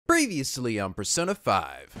Previously on Persona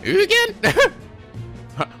 5. Who again?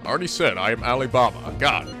 I already said I am Alibaba.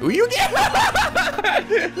 God, who you again?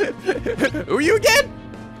 Who you again?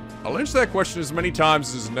 I'll answer that question as many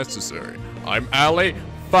times as necessary. I'm Ali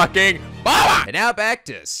fucking Baba! And now back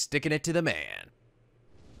to sticking it to the man.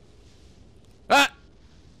 Ah!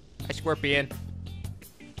 Hi, Scorpion.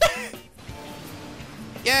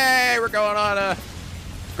 Yay, we're going on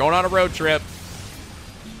a road trip.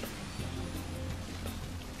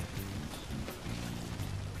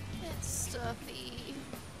 It's stuffy.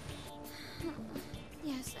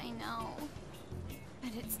 Yes, I know.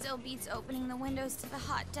 But it still beats opening the windows to the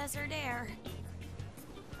hot desert air.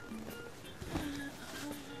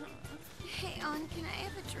 Hey, On, can I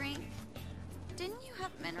have a drink? Didn't you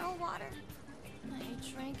have mineral water? I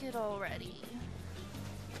drank it already.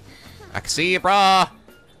 I can see you, brah.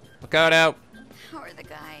 Look out. How are the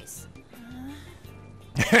guys?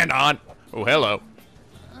 And On. Oh, hello.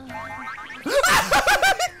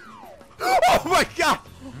 Oh my god!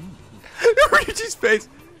 Ryuji's face.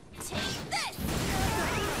 Take this!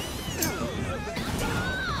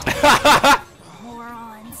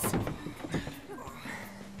 Morons.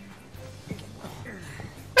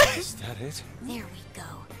 Is that it? There we go.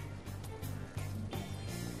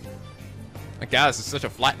 My god, this is such a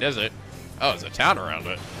flat desert. Oh, there's a town around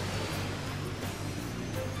it.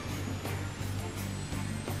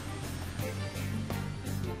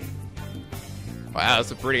 Wow,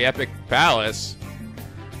 that's a pretty epic palace.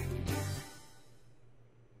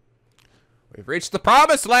 We've reached the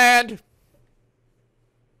promised land!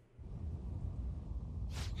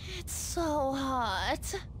 It's so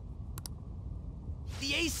hot.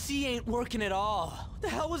 The AC ain't working at all. What the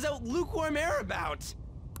hell was that lukewarm air about?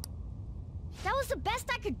 That was the best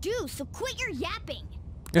I could do, so quit your yapping.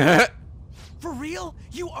 For real?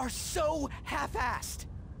 You are so half-assed.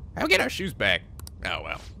 How we get our shoes back? Oh,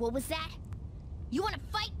 well. What was that? You wanna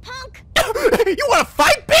fight, punk? You wanna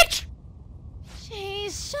fight, bitch?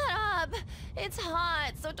 Jeez, shut up. It's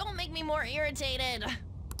hot, so don't make me more irritated.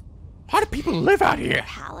 How do people live out here?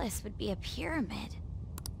 Palace would be a pyramid.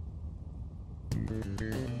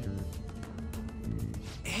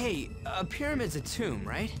 Hey, a pyramid's a tomb,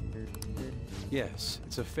 right? Yes,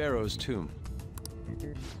 it's a pharaoh's tomb.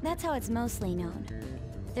 That's how it's mostly known.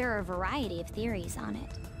 There are a variety of theories on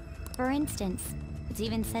it. For instance, it's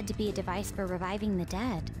even said to be a device for reviving the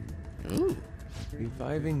dead. Ooh.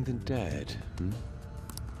 Reviving the dead,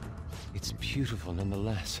 It's beautiful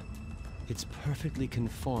nonetheless. It's perfectly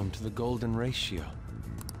conformed to the golden ratio.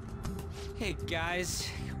 Hey guys,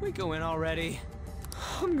 can we go in already?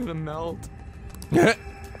 I'm gonna melt.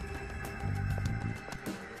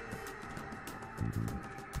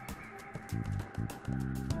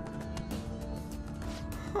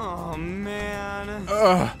 Oh man.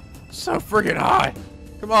 Ugh, so friggin' hot.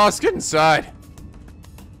 Come on, let's get inside.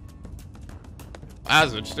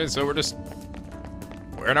 That's interesting, so we're just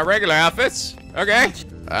wearing our regular outfits. Okay.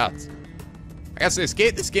 Wow. I gotta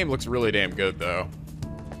say, this game looks really damn good, though.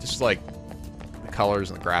 Just like the colors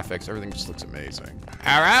and the graphics, everything just looks amazing.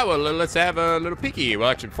 All right, well, let's have a little peeky. Well,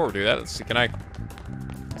 actually, before we do that, let's see, can I?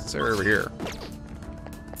 Let's see her over here.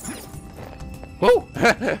 Whoa!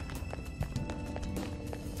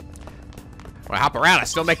 When I hop around, I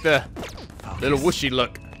still make the little whooshy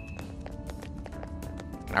look.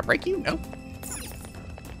 Can I break you? No.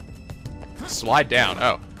 Slide down.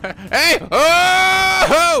 Oh. Hey!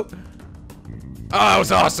 Oh! Oh, that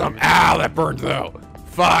was awesome. Ow, that burned though.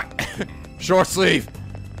 Fuck. Short sleeve.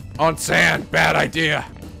 On sand. Bad idea.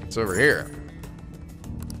 It's over here.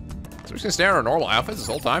 So we're just gonna stay in our normal outfits this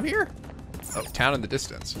whole time here? Oh, town in the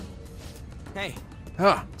distance. Hey.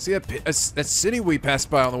 Huh, see that city we passed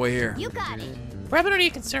by on the way here? You got it. Probably don't need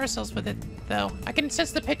to concern ourselves with it, though. I can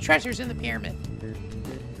sense the pit treasures in the pyramid.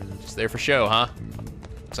 Just there for show, huh?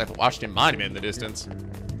 Looks like the Washington Monument in the distance.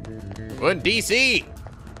 We're in DC!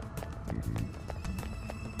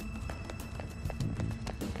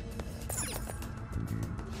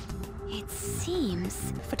 It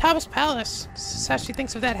seems... Futaba's palace. This is how she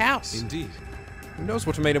thinks of that house. Indeed. Who knows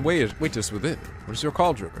what made him wait us within? What is your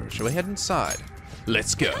call, Joker? Shall we head inside?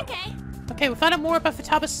 Let's go. Okay. Okay, we found out more about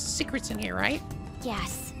Futaba's secrets in here, right?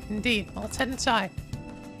 Yes. Indeed. Well, let's head inside.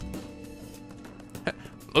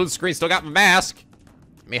 Load screen still got my mask.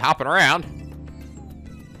 Me hopping around.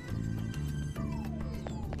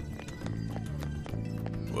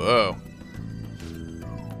 Whoa.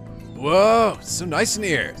 Whoa, it's so nice in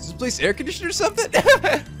here. Is this place air conditioned or something?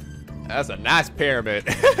 That's a nice pyramid.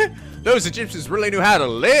 Those Egyptians really knew how to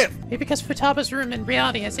live. Maybe because Futaba's room in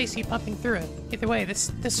reality has AC pumping through it. Either way,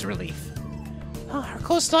 this is relief. Oh, our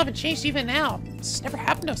clothes still haven't changed even now. This has never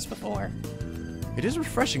happened to us before. It is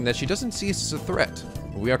refreshing that she doesn't see us as a threat.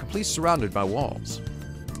 We are completely surrounded by walls.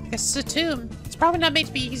 I guess it's a tomb. It's probably not made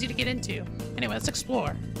to be easy to get into. Anyway, let's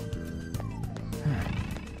explore.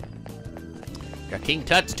 Got King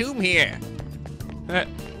Tut's tomb here.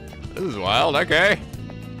 This is wild, okay.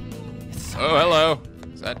 Oh, hello.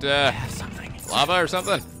 Is that, lava or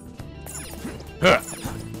something? Huh.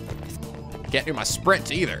 Can't do my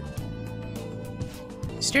sprint either.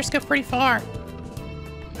 Stairs go pretty far.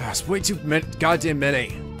 That's way too goddamn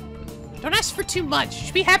many. Don't ask for too much. You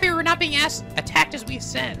should be happy we're not being attacked as we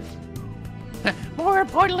ascend. More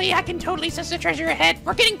importantly, I can totally sense the treasure ahead.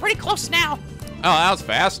 We're getting pretty close now. Oh, that was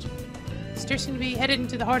fast. Stairs seem to be headed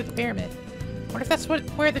into the heart of the pyramid. Wonder if that's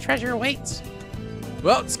where the treasure awaits.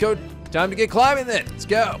 Well, let's go. Time to get climbing then. Let's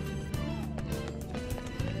go.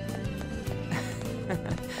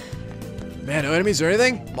 Man, no enemies or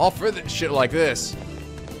anything? I'm all for this shit like this.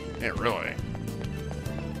 Yeah, really.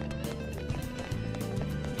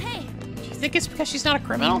 Hey, Do you think it's because she's not a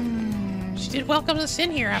criminal? She did welcome us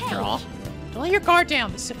in here after all. Don't let your guard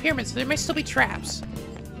down. This is a pyramid, so there may still be traps.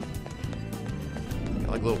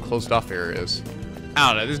 Like little closed off areas. I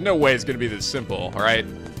don't know. There's no way it's gonna be this simple, all right?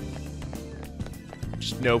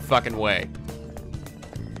 Just no fucking way.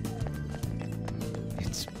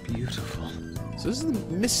 It's beautiful. So this is the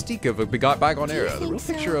mystique of a bygone era. The real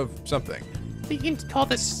so? picture of something. You can call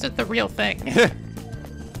this the real thing. Yeah.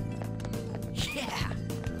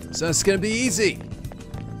 So it's gonna be easy.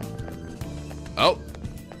 Oh,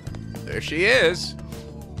 there she is.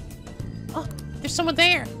 Oh, there's someone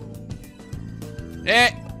there.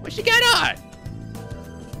 Eh, what she got on?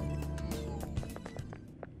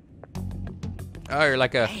 Oh, you're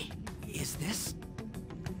like a... Hey, is this?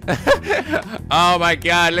 Oh my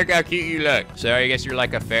god, look how cute you look. So I guess you're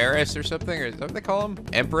like a Ferris or something, or is that what they call him?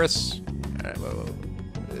 Empress?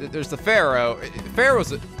 There's the Pharaoh.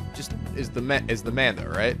 Pharaoh's is the man though,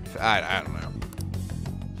 right? I don't know.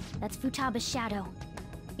 That's Futaba's shadow.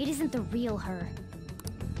 It isn't the real her.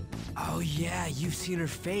 Oh yeah, you've seen her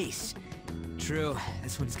face. True,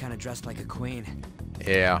 this one's kind of dressed like a queen.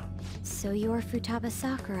 Yeah. So you're Futaba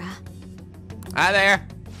Sakura. Hi there.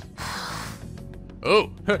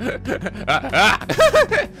 Oh.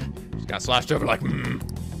 Just got slashed over like.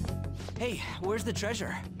 Hey, where's the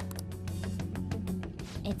treasure?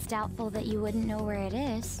 It's doubtful that you wouldn't know where it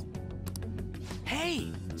is.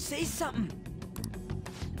 Hey, say something.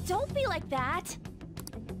 don't be like that.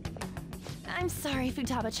 I'm sorry,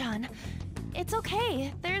 Futaba-chan. It's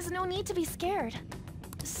okay. There's no need to be scared.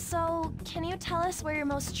 So, can you tell us where your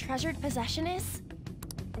most treasured possession is?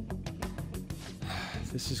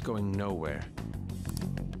 This is going nowhere.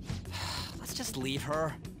 Let's just leave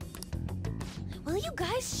her. Will you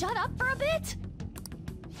guys shut up for a bit?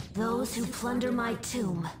 Those who plunder my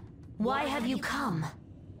tomb, why have you come?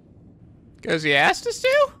 Because he asked us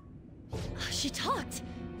to? She talked,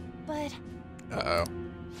 but... Uh-oh.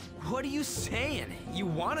 What are you saying? You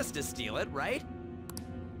want us to steal it, right?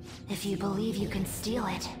 If you believe you can steal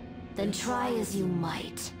it, then try as you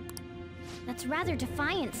might. That's rather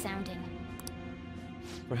defiant sounding.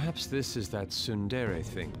 Perhaps this is that tsundere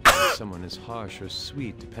thing. Someone is harsh or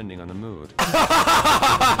sweet depending on the mood.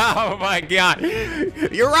 Oh my god.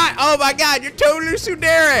 You're right. Oh my god, you're totally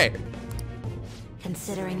tsundere.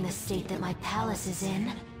 Considering the state that my palace is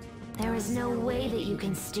in, there is no way that you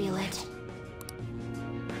can steal it.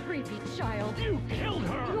 Creepy child. You killed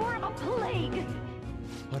her! You're a plague!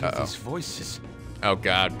 What are these voices? Oh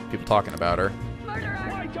god, people talking about her. Murderer!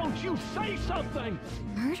 Why don't you say something?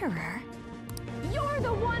 Murderer? You're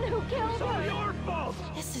the one who killed her! It's your fault!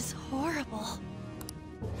 This is horrible.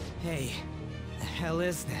 Hey, the hell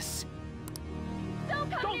is this?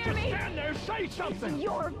 Don't come near me! Don't just stand there, say something! It's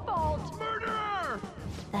your fault! Murderer!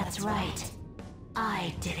 That's right.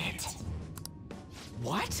 I did it.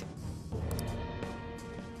 What?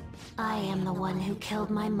 I am the one who killed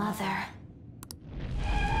my mother.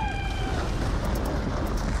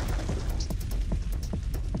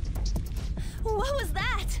 What was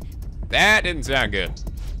that? That didn't sound good.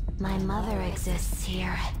 My mother exists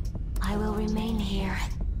here. I will remain here.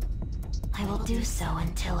 I will do so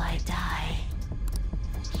until I die.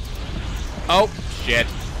 Oh, shit.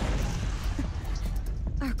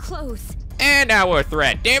 Our clothes. And now we're a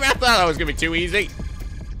threat. Damn it, I thought that was gonna be too easy.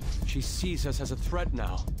 She sees us as a threat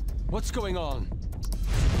now. What's going on?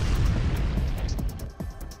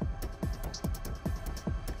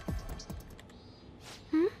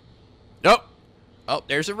 Nope. Oh,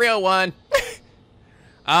 there's a real one.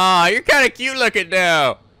 Ah, you're kind of cute looking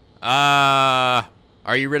though. Are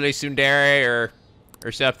you really tsundere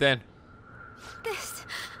or something? This...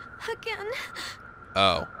 again.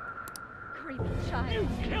 Oh. Creepy child. You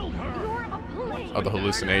killed her! You're a plague! of the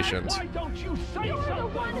hallucinations. Why don't you say You're the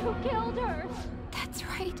something? one who killed her! That's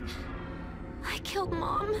right. I killed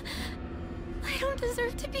Mom. I don't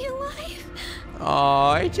deserve to be alive.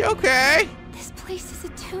 Oh, it's okay. This place is a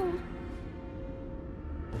tomb.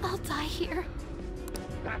 I'll die here.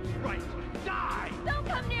 That's right. Die! Don't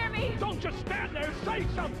come near me! Don't just stand there. Say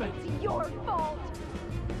something. It's your fault!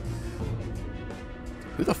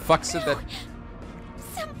 Who the fuck said that?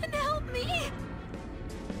 Someone help me.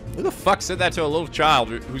 Who the fuck said that to a little child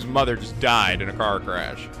whose mother just died in a car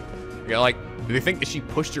crash? Yeah, like, do they think that she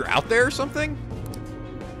pushed her out there or something?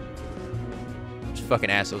 These fucking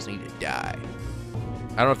assholes need to die.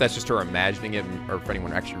 I don't know if that's just her imagining it or if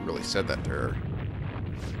anyone actually really said that to her.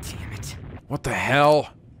 Damn it. What the hell?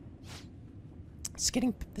 It's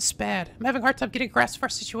getting this bad. I'm having a hard time getting a grasp of our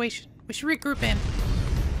situation. We should regroup in.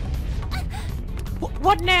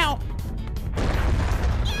 What now?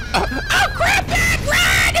 Oh, crap, Dad,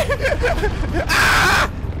 run!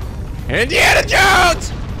 Ah! Indiana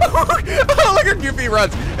Jones! Oh, look how Goofy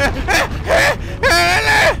runs.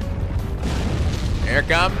 Here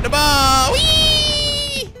comes the ball.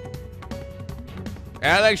 Whee!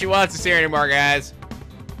 I don't think she wants us here anymore, guys.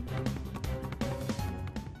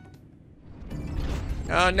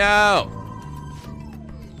 Oh, no.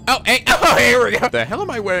 Oh, hey, oh, here we go. What the hell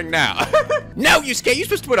am I wearing now? No, Yusuke, you're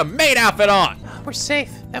supposed to put a maid outfit on. We're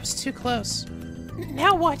safe. That was too close.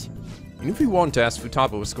 Now what? And if we want to ask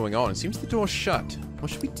Futaba what's going on, it seems the door's shut.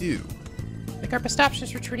 What should we do? I think our best option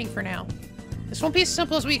is retreating for now. This won't be as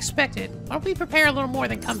simple as we expected. Why don't we prepare a little more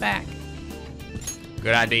than come back?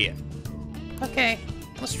 Good idea. Okay,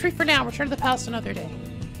 let's retreat for now. Return to the palace another day.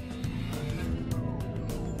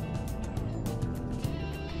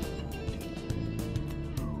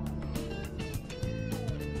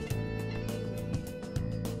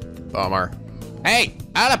 Bummer. Hey,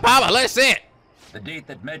 Alabama, listen! The date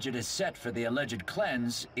that Medjed is set for the alleged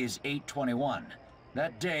cleanse is 8/21.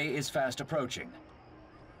 That day is fast approaching.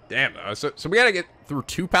 Damn, so we gotta get through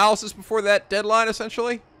 2 palaces before that deadline,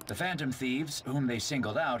 essentially? The Phantom Thieves, whom they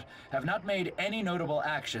singled out, have not made any notable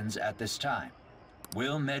actions at this time.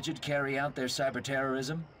 Will Medjed carry out their cyber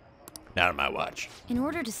terrorism? Not on my watch. In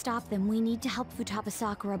order to stop them, we need to help Futaba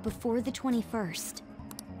Sakura before the 21st.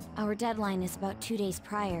 Our deadline is about 2 days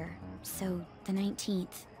prior, so the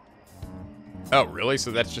 19th. Oh, really?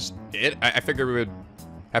 So that's just it? I figured we would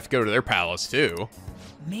have to go to their palace, too.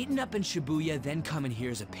 Meeting up in Shibuya, then coming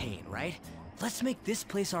here is a pain, right? Let's make this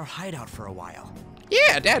place our hideout for a while.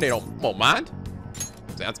 Yeah, Daddy won't mind.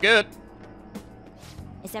 Sounds good.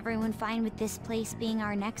 Is everyone fine with this place being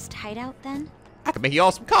our next hideout, then? I can make you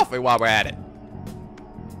all some coffee while we're at it.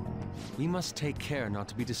 We must take care not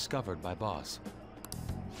to be discovered by Boss.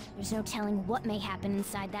 There's no telling what may happen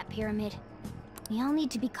inside that pyramid. We all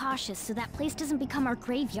need to be cautious so that place doesn't become our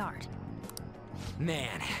graveyard.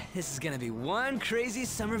 Man, this is gonna be one crazy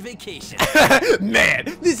summer vacation.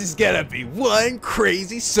 Man, this is gonna be one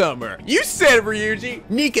crazy summer. You said it, Ryuji.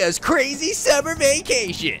 Nika's crazy summer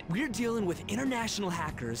vacation. We're dealing with international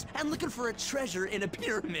hackers and looking for a treasure in a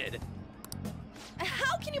pyramid.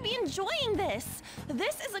 How can you be enjoying this?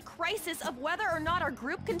 This is a crisis of whether or not our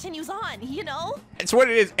group continues on, you know? It's what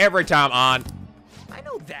it is every time on. I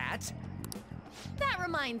know that. That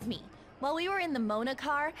reminds me. While we were in the Mona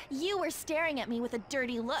car, you were staring at me with a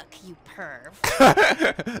dirty look, you perv.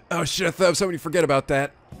 Oh shit, I thought somebody forget about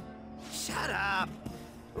that. Shut up.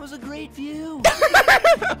 It was a great view.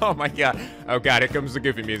 Oh my god. Oh god, here comes the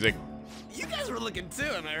Goofy music. You guys were looking too,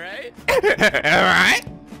 am I right? Alright.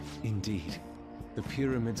 Indeed. The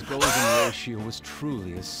pyramid's golden ratio was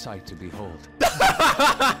truly a sight to behold.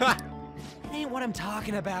 That ain't what I'm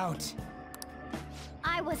talking about.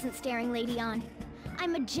 I wasn't staring Lady on.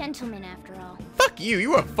 I'm a gentleman after all. Fuck you,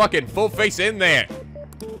 you were fucking full face in there.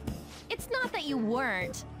 It's not that you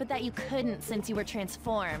weren't, but that you couldn't since you were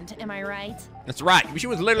transformed, am I right? That's right, she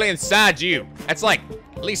was literally inside you. That's like,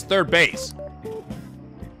 at least third base.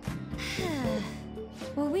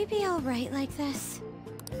 Will we be alright like this?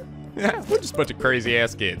 We're just a bunch of crazy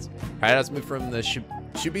ass kids. Alright, let's move from the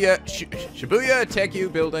Shibuya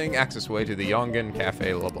Tekyu building accessway to the Yongan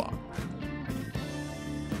Cafe LeBlanc.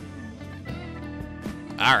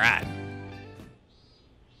 Alright.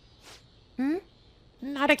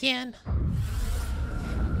 Not again.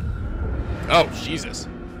 Oh, Jesus.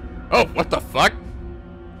 Oh, what the fuck?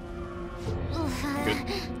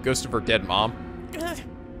 Ghost of her dead mom.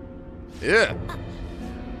 Yeah.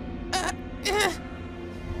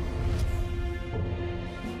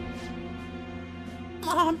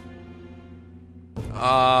 Mom.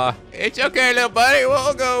 It's okay, little buddy.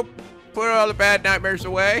 We'll go put all the bad nightmares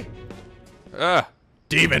away.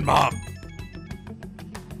 Demon mom.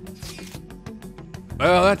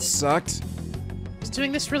 Well, that sucked. Is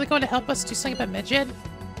doing this really going to help us do something about Medjed?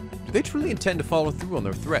 Do they truly intend to follow through on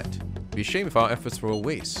their threat? It'd be a shame if our efforts were a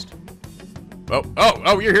waste.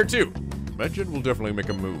 Oh, you're here too. Medjed will definitely make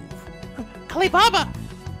a move. Alibaba!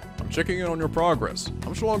 I'm checking in on your progress. How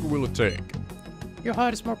much longer will it take? Your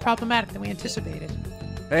heart is more problematic than we anticipated.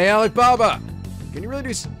 Hey, Alibaba! Can you really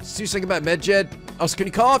do something about Medjed? Also, can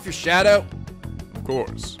you call off your shadow? Of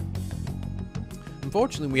course.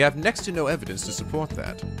 Unfortunately, we have next to no evidence to support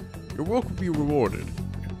that. Your work will be rewarded.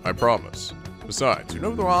 I promise. Besides, you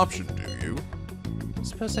know their option, do you? I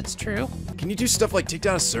suppose that's true. Can you do stuff like take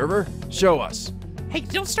down a server? Show us. Hey,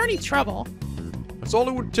 don't start any trouble. That's all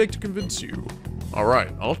it would take to convince you.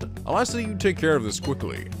 Alright, I'll ask that you take care of this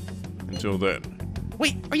quickly. Until then.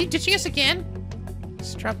 Wait, are you ditching us again?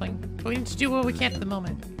 It's troubling, but we need to do what we can at the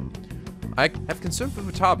moment. I have concern for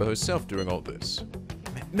Futaba herself doing all this.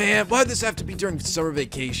 Man, why'd this have to be during summer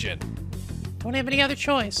vacation? Don't have any other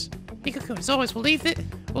choice. Nikko-kun, as always, we'll leave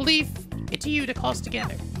it to you to call us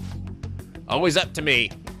together. Always up to me.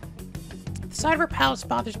 The side of our palace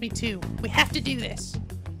bothers me too. We have to do this.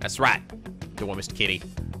 That's right. Don't want Mr. Kitty.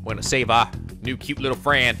 Want to save our new cute little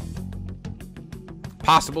friend.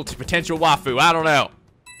 Possible to potential waifu, I don't know.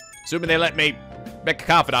 Assuming they let me make a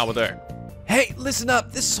confidant with her. Hey, listen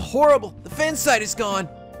up. This is horrible. The fan site is gone.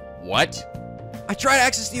 What? I tried to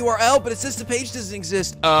access the URL, but it says the page doesn't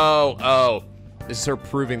exist. Oh. This is her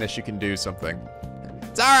proving that she can do something.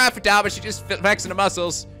 It's alright, Futaba. She just flexing the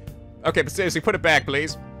muscles. Okay, but seriously, put it back,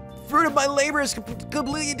 please. Fruit of my labor has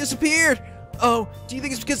completely disappeared. Oh, do you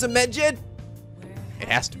think it's because of Medjed? It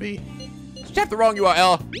has to be. Did you have the wrong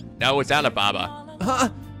URL? No, it's Alibaba. Huh?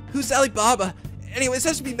 Who's Alibaba? Anyway, this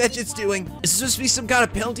has to be Medjed's doing. Is this supposed to be some kind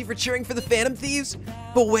of penalty for cheering for the Phantom Thieves?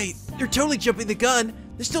 But wait, they're totally jumping the gun.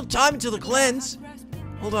 There's still time until the cleanse.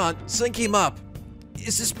 Hold on, something came up.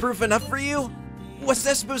 Is this proof enough for you? What's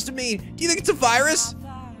that supposed to mean? Do you think it's a virus?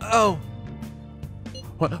 Oh.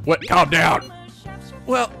 What? Calm down.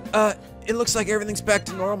 Well, it looks like everything's back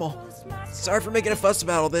to normal. Sorry for making a fuss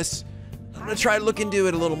about all this. I'm gonna try to look into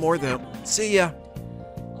it a little more, though. See ya.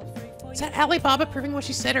 Is that Alibaba proving what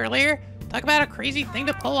she said earlier? Talk about a crazy thing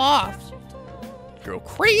to pull off. Go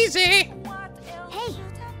Crazy! Hey,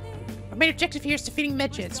 Our main objective here is defeating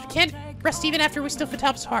Medjed. We can't rest even after we steal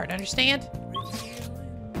Futaba's heart, understand?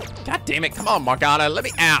 God damn it, come on, Morgana, let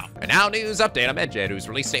me out. A now news update on Medjed, whose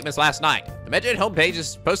released statements last night. The Medjed homepage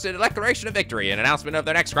has posted a declaration of victory and announcement of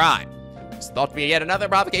their next crime. It's thought to be yet another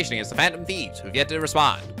provocation against the Phantom Thieves, who've yet to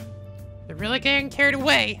respond. They're really getting carried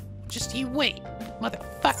away. Just you wait,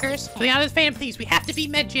 motherfuckers. For the honor of the Phantom Thieves, we have to beat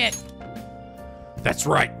Medjed. That's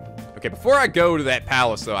right. Okay, before I go to that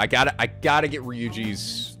palace, though, I gotta get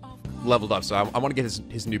Ryuji's leveled up, so I want to get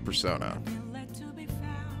his new persona.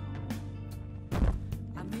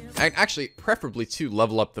 Actually, preferably to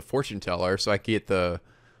level up the fortune teller, so I can get the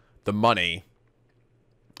money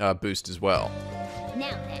boost as well.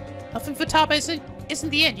 now then. Helping Futaba isn't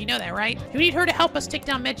the end, you know that, right? You need her to help us take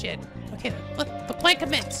down Medjed. Okay, let the plan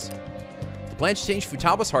commence. The plan to change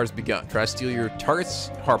Futaba's heart has begun. Try to steal your target's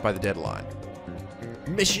heart by the deadline.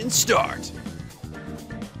 Mission start!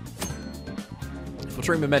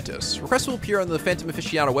 Filtering mementos. Requests will appear on the Phantom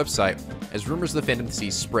Aficionado website as rumors of the Phantom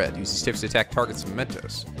Thieves spread. Use these tips to attack targets and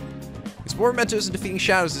mementos. Explore mementos and defeating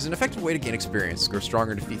shadows is an effective way to gain experience. Grow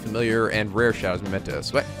stronger and defeat familiar and rare shadows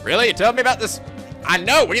mementos. What? Really? You told me about this? I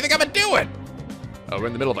know! What do you think I've been doing? Oh, we're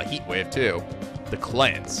in the middle of a heat wave, too. The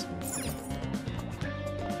cleanse.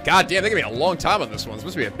 God damn, they're gonna be a long time on this one. It's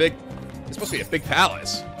supposed to be a big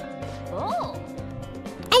palace.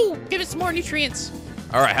 Oh, give it some more nutrients.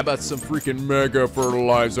 Alright, how about some freaking mega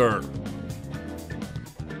fertilizer?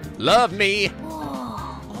 Love me!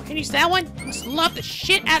 Oh, can you use that one? I must love the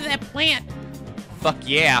shit out of that plant. Fuck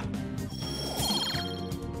yeah.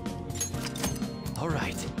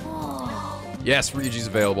 Alright. Yes, Ryuji's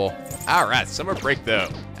available. Alright, summer break though.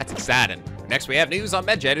 That's exciting. Next we have news on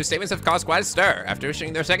Medjed, whose statements have caused quite a stir. After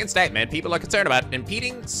issuing their second statement, people are concerned about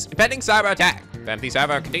impending cyber attack. Phantom Thieves,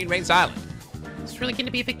 however, continue to remain silent. It's really going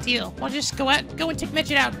to be a big deal. Why don't you just go and take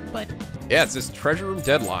Medjed out, but... Yeah, it's this treasure room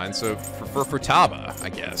deadline, so for Futaba, I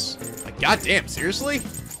guess. Like, goddamn, seriously?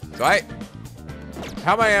 So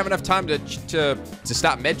how am I gonna have enough time to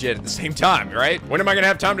stop Medjed at the same time, right? When am I gonna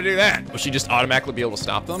have time to do that? Will she just automatically be able to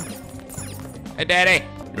stop them? Hey, Daddy.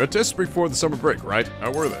 You had tests before the summer break, right?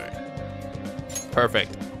 How were they?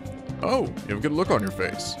 Perfect. Oh, you have a good look on your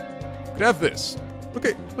face. Could have this. Look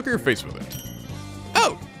at your face with it.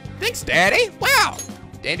 Oh, thanks, Daddy. Wow.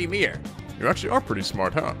 Dandy Mir. You actually are pretty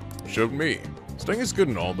smart, huh? Showed me. Staying is good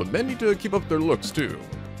and all, but men need to keep up their looks, too.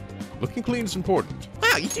 Looking clean is important. Wow,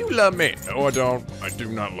 Wow, you do love me. No, I don't. I do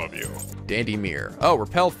not love you. Dandy mirror. Oh,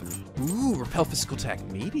 repel. Ooh, repel physical attack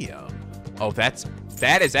medium. Oh, that's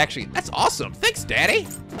awesome. Thanks, Daddy.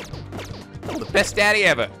 Oh, the best daddy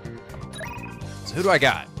ever. So who do I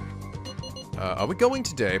got? Are we going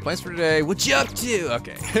today? Plans for today? What you up to?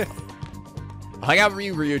 Okay. I'll hang out with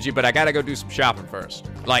you, Ryuji, but I gotta go do some shopping first.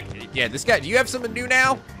 Like, yeah, this guy, do you have something new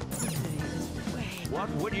now? What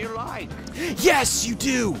would you like? Yes, you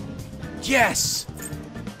do. Yes.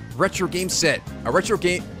 Retro game set. A retro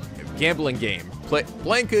game, gambling game.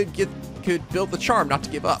 Playing could build the charm not to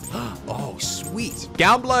give up. Oh, sweet.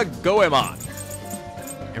 Gambler Goemon.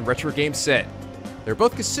 And retro game set. They're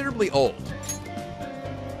both considerably old.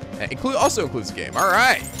 Also includes the game. All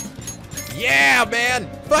right. Yeah, man.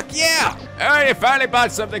 Fuck yeah. All right, you finally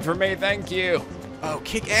bought something for me. Thank you. Oh,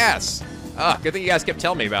 kick ass. Ah, good thing you guys kept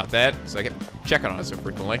telling me about that, so I kept checking on it so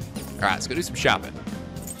frequently. All right, let's go do some shopping.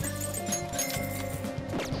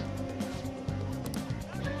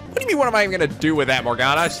 What do you mean, what am I even gonna do with that,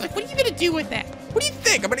 Morgana? She's like, What are you gonna do with that? what do you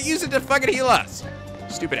think? I'm gonna use it to fucking heal us.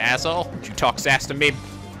 Stupid asshole. Don't you talk sass to me.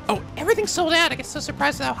 Oh, everything's sold out. I get so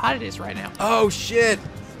surprised at how hot it is right now. Oh, shit.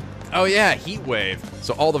 Oh yeah, heat wave.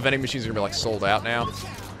 So all the vending machines are gonna be like sold out now.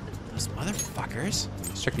 Those motherfuckers.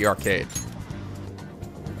 Let's check the arcade.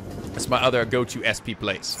 That's my other go-to SP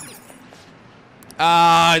place.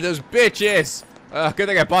 Ah, those bitches. Good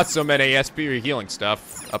thing I bought so many SP healing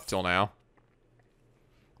stuff up till now.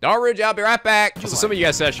 All right, I'll be right back. So some of you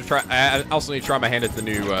guys said I should try. I also need to try my hand at the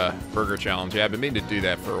new burger challenge. Yeah, I've been meaning to do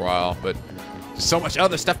that for a while, but there's so much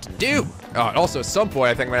other stuff to do. Oh, and also at some point,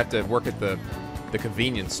 I think I'm gonna have to work at the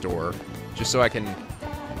convenience store just so I can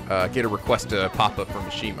get a request to pop up from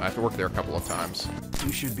Mishima. I have to work there a couple of times.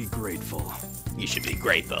 You should be grateful. You should be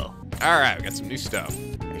grateful. All right, we got some new stuff.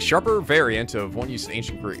 A sharper variant of one used in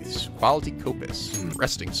ancient Greece. Quality Copus.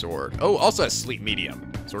 Resting sword. Oh, also has sleep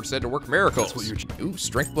medium. Sword said to work miracles. That's what Ooh,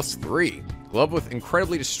 strength +3. Glove with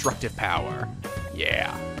incredibly destructive power.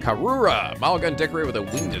 Yeah. Karura. Model gun decorated with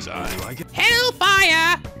a wing design.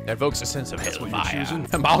 Hellfire! That evokes a sense of what you're hellfire. choosing?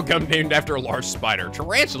 A model gun named after a large spider.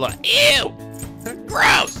 Tarantula. Ew!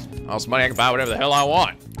 Gross! Also money I can buy whatever the hell I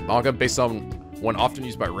want. Model gun based on one often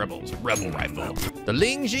used by rebels. Rebel rifle. The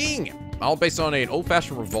Ling Jing. Model based on an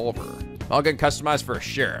old-fashioned revolver. Model gun customized for a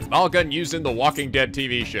sheriff. Model gun used in the Walking Dead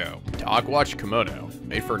TV show. Dog watch kimono.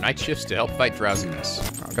 Made for night shifts to help fight drowsiness.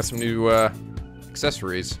 I've got some new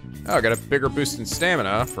accessories. Oh, I got a bigger boost in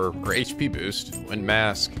stamina or HP boost. Wind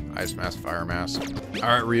mask, ice mask, fire mask. All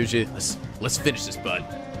right, Ryuji, let's finish this, bud.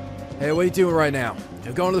 Hey, what are you doing right now?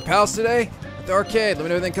 You going to the palace today? At the arcade, let me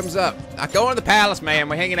know if anything comes up. Not going to the palace, man.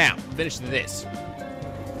 We're hanging out. Finish this.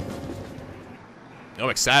 I'm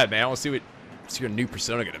excited, man. I want to see what's your new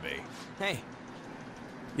persona gonna be. Hey.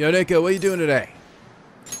 Yo, Nico, what are you doing today?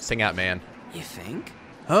 Sing out, man. You think?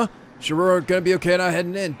 Huh? Sure we're gonna be okay now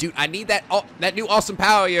heading in. Dude, I need that new awesome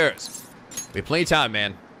power of yours. We have plenty of time,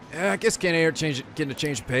 man. Yeah, I guess can't here getting a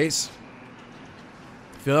change of pace.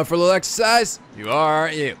 Feeling up for a little exercise? You are,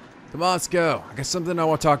 aren't you? Come on, let's go. I got something I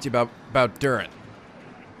want to talk to you about during.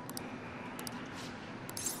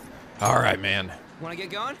 All right, man. Wanna get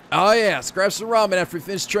going? Oh yeah, let's grab some ramen after we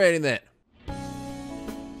finish training then.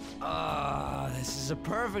 This is a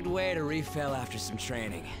perfect way to refill after some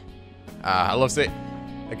training. I love it.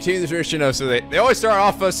 I continue the tradition of so they always start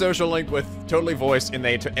off a social link with totally voiced and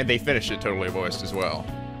they finish it totally voiced as well.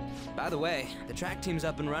 By the way, the track team's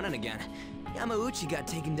up and running again. Yamauchi got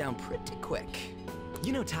taken down pretty quick.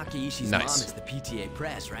 You know Takeishi's mom is the PTA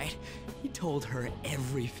press, right? He told her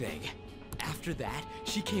everything. After that,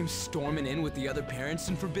 she came storming in with the other parents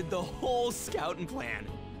and forbid the whole scouting plan.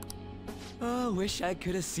 Oh, wish I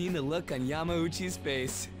could have seen the look on Yamauchi's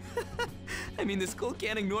face. I mean, the school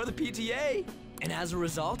can't ignore the PTA. And as a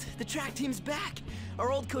result, the track team's back.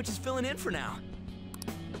 Our old coach is filling in for now.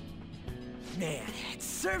 Man, it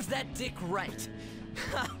serves that dick right.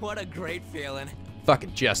 What a great feeling.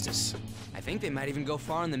 Fucking justice. I think they might even go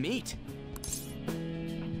far in the meet.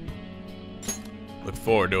 Look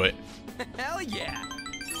forward to it. Hell yeah!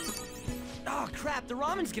 Oh crap, the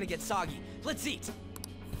ramen's gonna get soggy. Let's eat.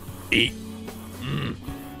 Eat.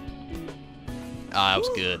 Ah, that was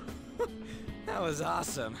good. That was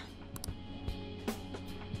awesome.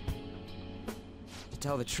 To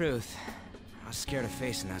tell the truth, I was scared of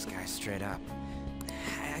facing those guys straight up.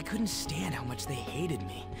 I couldn't stand how much they hated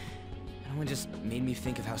me. Everyone just made me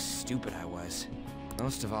think of how stupid I was.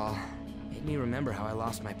 Most of all, made me remember how I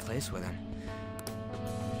lost my place with him.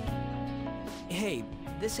 Hey,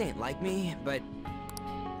 this ain't like me, but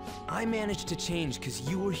I managed to change because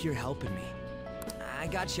you were here helping me. I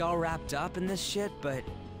got you all wrapped up in this shit, but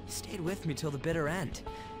you stayed with me till the bitter end.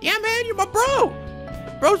 Yeah, man, you're my bro.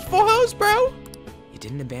 Bro's full house, bro. You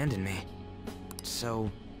didn't abandon me.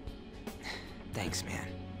 So, thanks, man.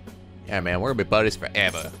 Yeah, man, we're gonna be buddies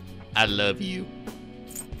forever. I love you.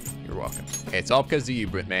 You're welcome. Hey, it's all because of you,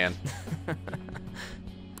 Brit, man.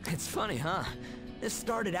 It's funny, huh? This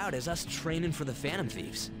started out as us training for the Phantom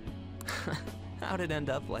Thieves. How'd it end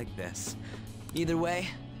up like this? Either way,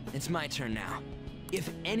 it's my turn now. If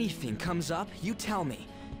anything comes up, you tell me.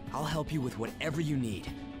 I'll help you with whatever you need.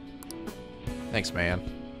 Thanks, man.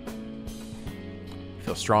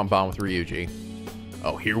 Feel a strong bond with Ryuji.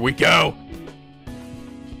 Oh, here we go!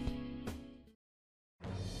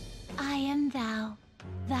 I am thou,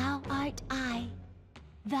 thou art I.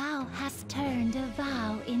 Thou hast turned a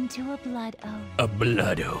vow into a blood oath. A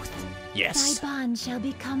blood oath. Yes. Thy bond shall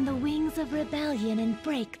become the wings of rebellion and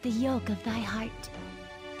break the yoke of thy heart.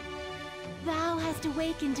 Thou hast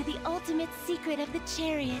awakened to the ultimate secret of the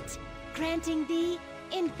chariot, granting thee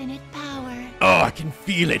infinite power. Oh, I can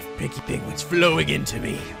feel it, Pinky Penguins flowing into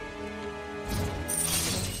me.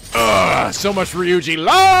 Ah, so much Ryuji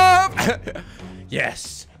love!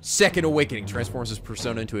 Yes. Second awakening transforms his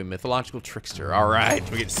persona into a mythological trickster. All right,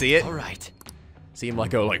 we get to see it. All right. See him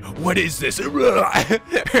go like, what is this?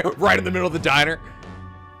 Right in the middle of the diner.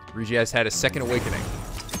 Ryuji has had a second awakening.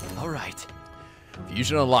 All right.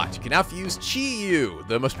 Fusion unlocked. You can now fuse Chi-Yu,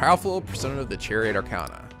 the most powerful persona of the Chariot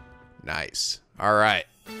Arcana. Nice. All right.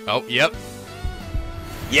 Oh, yep.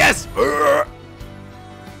 Yes! Oh,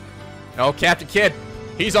 Captain Kidd.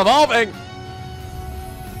 He's evolving!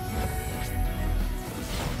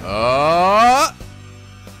 Oh!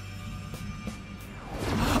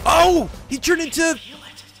 He turned into...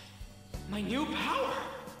 My new power!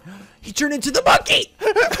 He turned into the monkey!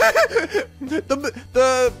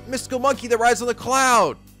 the mystical monkey that rides on the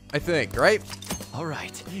cloud, I think, right? All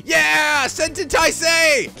right. Yeah! Senten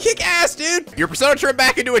Taisei! Kick ass, dude! Your persona turned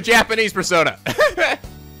back into a Japanese persona.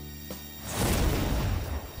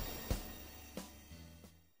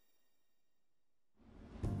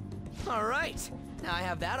 All right. Now I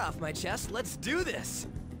have that off my chest. Let's do this.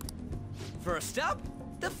 First up,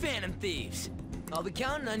 the Phantom Thieves. I'll be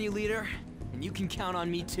counting on you, leader. And you can count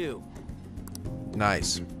on me, too.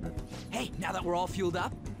 Nice. Hey, now that we're all fueled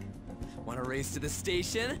up, want to race to the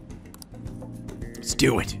station? Let's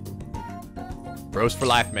do it. Bros for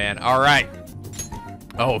life, man. All right.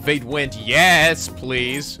 Oh, evade wind. Yes,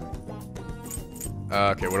 please.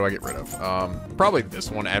 Okay, what do I get rid of? Probably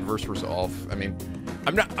this one, adverse resolve. I mean,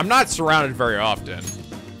 I'm not surrounded very often.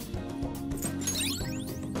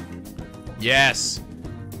 Yes.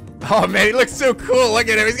 Oh man, he looks so cool. Look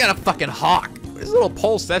at him. He's got a fucking hawk. His little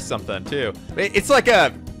pole says something too. It's like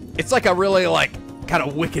a really like kind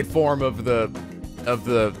of wicked form of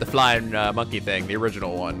the flying monkey thing, the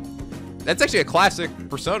original one. That's actually a classic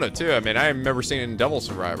persona too. I mean, I remember seeing it in Devil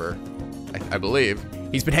Survivor, I believe.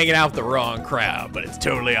 He's been hanging out with the wrong crowd, but it's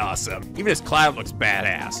totally awesome. Even his cloud looks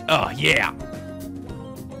badass. Oh yeah.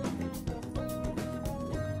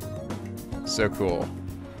 So cool.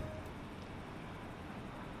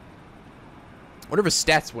 I wonder if his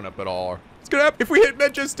stats went up at all. What's gonna happen if we hit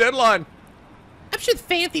Medja's deadline? I'm sure the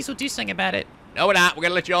Phantom Thieves will do something about it. No, we're not. We're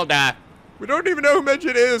gonna let you all die. We don't even know who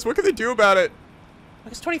Medja is. What can they do about it?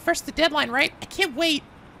 August 21st is the deadline, right? I can't wait.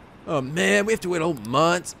 Oh man, we have to wait a whole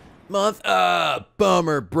month.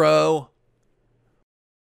 Bummer, bro.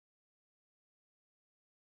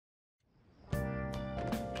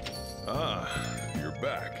 You're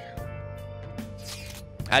back.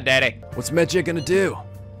 Hi, Daddy. What's Medja gonna do?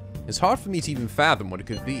 It's hard for me to even fathom what it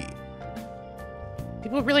could be.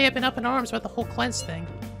 People really have been up in arms about the whole cleanse thing.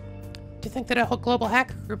 Do you think that a whole global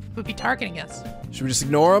hacker group would be targeting us? Should we just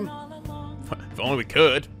ignore him? If only we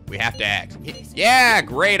could. We have to act. Yeah,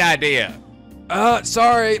 great idea.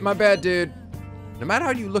 Sorry, my bad, dude. No matter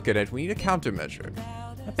how you look at it, we need a countermeasure.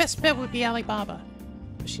 My best bet would be Alibaba.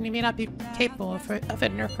 But she may not be capable of it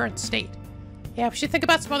in her current state. Yeah, we should think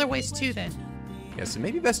about some other ways too then. Yeah, so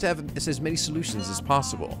maybe best to have as many solutions as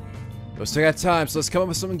possible. We still got time, so let's come up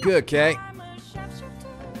with something good, okay?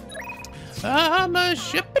 I'm a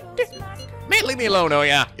ship. Man, leave me alone, oh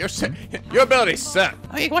yeah. Your abilities suck.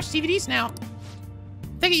 Oh, you can watch DVDs now.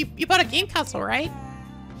 I think you bought a game console, right?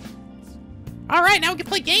 Alright, now we can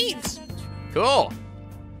play games. Cool.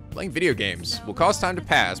 Playing video games will cause time to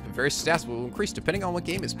pass, but various stats will increase depending on what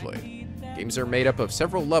game is played. Games are made up of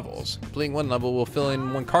several levels. Completing one level will fill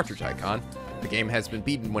in one cartridge icon. The game has been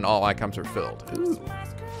beaten when all icons are filled. Ooh.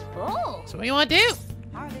 Oh. So what do you want to do?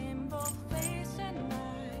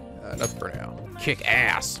 Nothing for now. Kick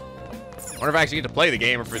ass. I wonder if I actually get to play the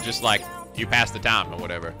game or if it's just like, you pass the time or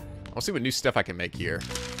whatever. I'll see what new stuff I can make here.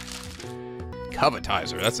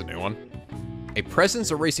 Covetizer, that's a new one. A A presence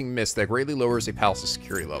erasing mist that greatly lowers a palace's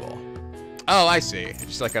security level. Oh, I see.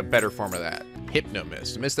 Just like a better form of that. Hypno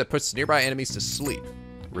mist, a mist that puts nearby enemies to sleep.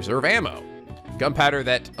 Reserve ammo. Gunpowder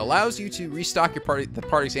that allows you to restock the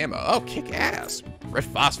party's ammo. Oh, kick ass. Red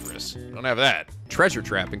phosphorus. Don't have that. Treasure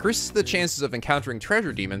trap increases the chances of encountering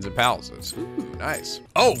treasure demons in palaces. Ooh, nice.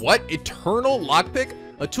 Oh, what? Eternal lockpick?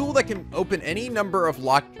 A tool that can open any number of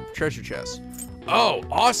locked treasure chests. Oh,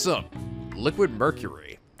 awesome. Liquid mercury.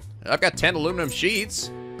 I've got 10 aluminum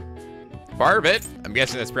sheets. Part of it. I'm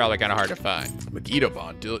guessing that's probably kind of hard to find. Megiddo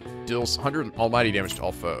bomb deals 100 almighty damage to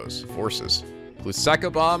all foes. Forces. Includes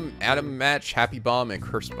Psycho Bomb, Atom Match, Happy Bomb, and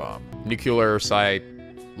Curse Bomb. Nuclear Sight,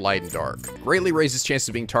 Light and Dark. Greatly raises chances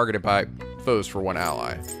of being targeted by foes for one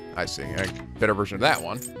ally. I see. A better version of that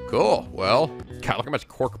one. Cool. Well, God, look how much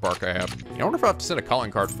cork bark I have. I wonder if I have to send a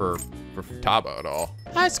calling card for Futaba at all.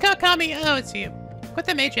 Hi, Scout Kami. Oh, it's you. Quit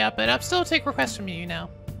the mage out, but I'll still take requests from you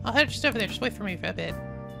now. I'll head just over there. Just wait for me for a bit.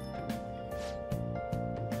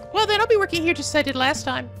 Well, then I'll be working here just as I did last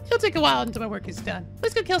time. It'll take a while until my work is done.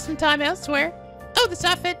 Let's go kill some time elsewhere. Oh, this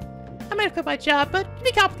outfit. I might have quit my job, but it'd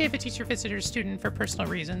be complicated if a teacher visited a student for personal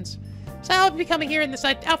reasons. So I'll be coming here in this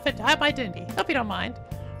outfit to hide my identity. Hope you don't mind.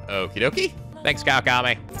 Okie dokie. Thanks,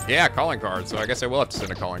 Kaokami. Yeah, calling card. So I guess I will have to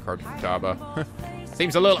send a calling card for Futaba.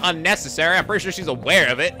 Seems a little unnecessary. I'm pretty sure she's aware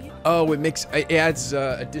of it. Oh, it adds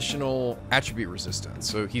additional attribute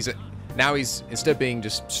resistance. So now he's instead of being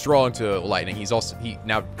just strong to lightning, he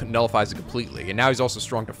now nullifies it completely, and now he's also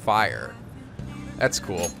strong to fire. That's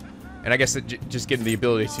cool. And I guess just getting the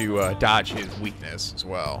ability to dodge his weakness as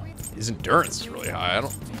well. His endurance is really high. I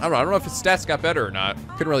don't know if his stats got better or not.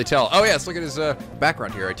 Couldn't really tell. Oh yeah, let's look at his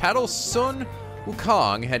background here. A title Sun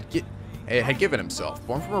Wukong had given himself.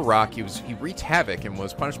 Born from a rock, he wreaked havoc and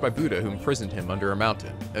was punished by Buddha, who imprisoned him under a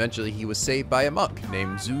mountain. Eventually, he was saved by a monk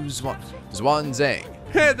named Zhuanzang.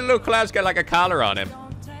 The little cloud's got like a collar on him.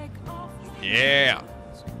 Yeah.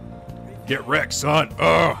 Get wrecked, son.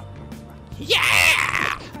 Ugh.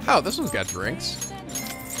 Yeah! Oh, this one's got drinks.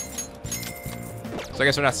 So I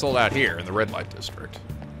guess they're not sold out here in the red light district.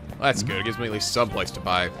 Well, that's good. It gives me at least some place to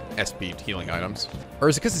buy SP healing items. Or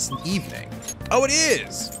is it because it's the evening? Oh, it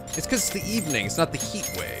is! It's because it's the evening. It's not the heat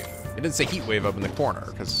wave. It didn't say heat wave up in the corner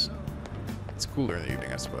because it's cooler in the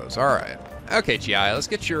evening, I suppose. All right. Okay, G.I., let's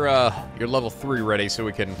get your level 3 ready so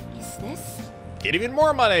we can Is this? get even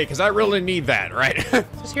more money, because I really need that, right?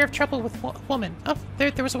 Just hear of trouble with a woman. Oh,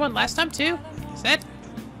 there was one last time too. Is that?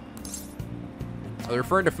 Are they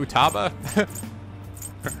referring to Futaba?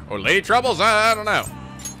 Or Lady Troubles? I don't know.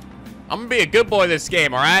 I'm gonna be a good boy this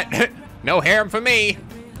game, all right? No harem for me.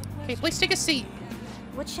 Okay, please take a seat.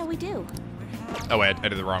 What shall we do? Oh wait, I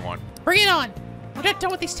did the wrong one. Bring it on. We're not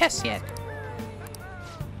done with these tests yet.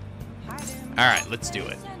 All right, let's do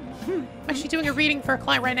it. I'm actually doing a reading for a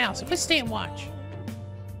client right now, so please stay and watch.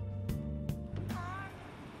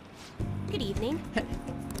 Good evening.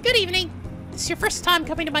 Good evening. This is your first time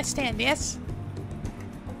coming to my stand, yes?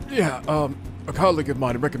 Yeah, a colleague of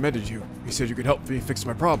mine recommended you. He said you could help me fix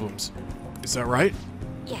my problems. Is that right?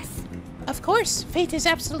 Yes. Of course. Fate is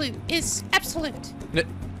absolute.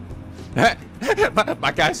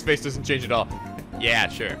 My guy's face doesn't change at all. Yeah,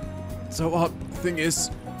 sure. So, thing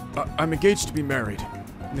is, I'm engaged to be married.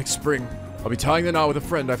 Next spring, I'll be tying the knot with a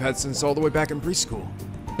friend I've had since all the way back in preschool.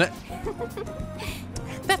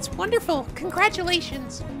 That's wonderful.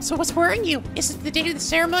 Congratulations. So what's worrying you? Is it the date of the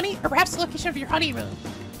ceremony, or perhaps the location of your honeymoon?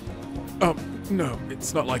 No,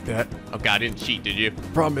 it's not like that. Oh god, I didn't cheat, did you?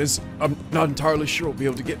 Problem is, I'm not entirely sure we'll be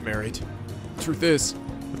able to get married. Truth is,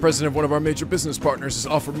 the president of one of our major business partners has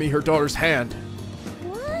offered me her daughter's hand.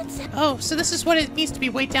 What? Oh, so this is what it means to be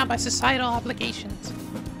weighed down by societal obligations.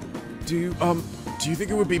 Do you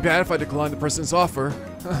think it would be bad if I declined the president's offer?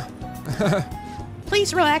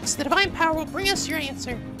 Please relax. The divine power will bring us your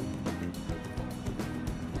answer.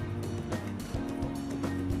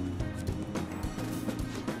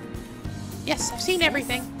 Yes, I've seen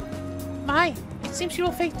everything. My, it seems you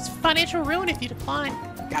will face financial ruin if you decline.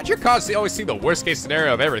 God, your cause always see the worst case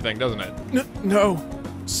scenario of everything, doesn't it? No.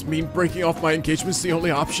 Does it mean breaking off my engagement's the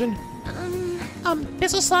only option?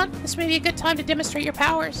 Bizzle-san, this may be a good time to demonstrate your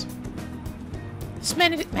powers. This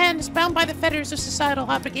man is bound by the fetters of societal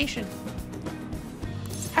obligation.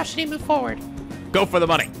 How should he move forward? Go for the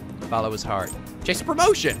money. Follow his heart. Chase a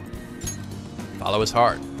promotion. Follow his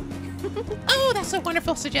heart. Oh, that's a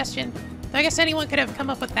wonderful suggestion. I guess anyone could have come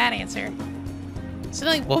up with that answer. So,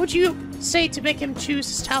 like, what would you say to make him choose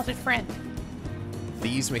his childhood friend?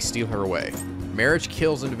 Thieves may steal her away. Marriage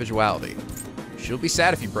kills individuality. She'll be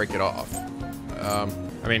sad if you break it off.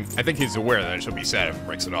 I mean, I think he's aware that she'll be sad if he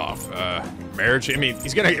breaks it off. Marriage, I mean,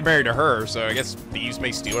 he's gonna get married to her, so I guess thieves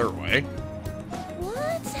may steal her away.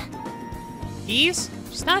 Thieves?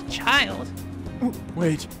 She's not a child.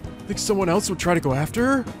 Wait, think someone else would try to go after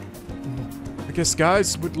her? I guess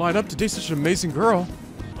guys would line up to date such an amazing girl.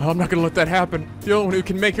 Oh, I'm not gonna let that happen. The only one who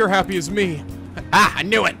can make her happy is me. Ah, I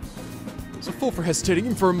knew it! I was a fool for hesitating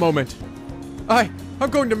even for a moment. I'm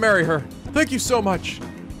going to marry her. Thank you so much.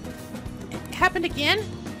 It happened again?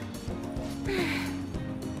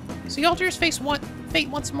 So you alter his fate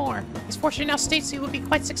once more. His fortune now states he will be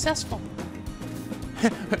quite successful.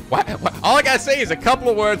 What? All I gotta say is a couple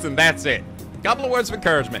of words and that's it. A couple of words of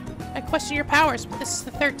encouragement. I question your powers, but this is the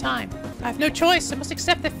third time. I have no choice. I must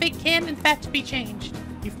accept that fate can, in fact, be changed.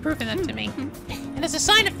 You've proven that to me. And as a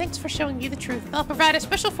sign of thanks for showing me the truth, I'll provide a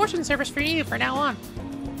special fortune service for you from now on.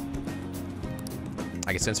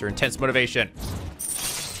 I can sense her intense motivation.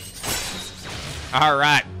 All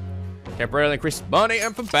right. Temporarily increase money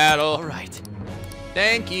and for battle. All right.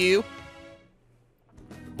 Thank you.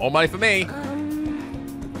 More money for me.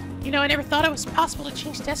 You know, I never thought it was possible to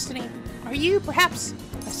change destiny. Are you, perhaps,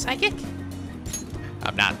 a psychic?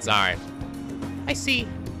 I'm not sorry. I see.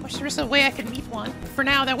 Wish there was a way I could meet one. But for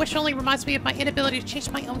now, that wish only reminds me of my inability to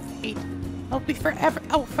change my own fate. I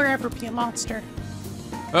will forever be a monster.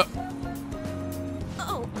 Oh.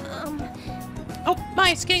 Oh,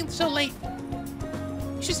 my, it's getting so late.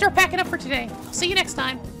 You should start packing up for today. I'll see you next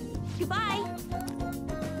time. Goodbye.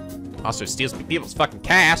 Also steals people's fucking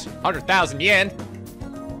cash. 100,000 yen.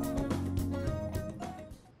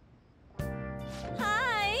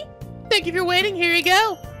 Hi. Thank you for waiting. Here you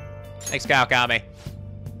go. Thanks, Kawakami.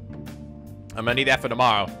 I'm gonna need that for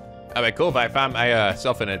tomorrow. Oh, wait, cool if I find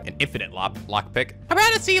myself in an infinite lockpick. I'm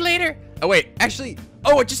around to see you later. Oh, wait, actually,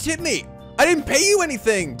 oh, it just hit me. I didn't pay you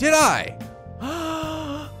anything, did I?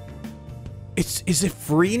 Is it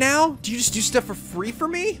free now? Do you just do stuff for free for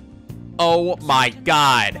me? Oh my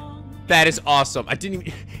god. That is awesome. It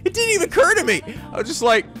didn't even occur to me. I was just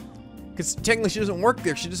like, because technically she doesn't work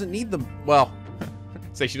there. She doesn't need them. Well,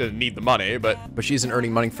 say she doesn't need the money, but she isn't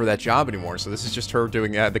earning money for that job anymore. So this is just her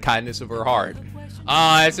doing the kindness of her heart.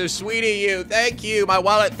 Oh, that's so sweet of you. Thank you. My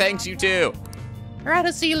wallet thanks you too. Alright,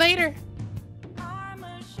 I'll see you later.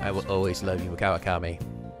 I will always love you, Kawakami.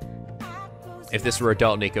 If this were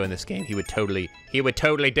adult Nico in this game, he would totally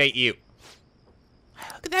date you.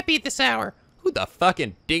 How could that be at this hour? Who the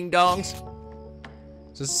fucking ding-dongs?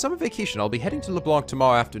 So it's summer vacation. I'll be heading to LeBlanc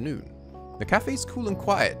tomorrow afternoon. The cafe's cool and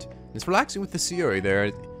quiet. It's relaxing with the Siori there.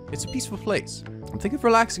 It's a peaceful place. I'm thinking of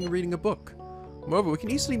relaxing and reading a book. Moreover, we can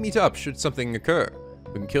easily meet up should something occur.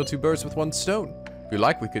 We can kill two birds with one stone. If you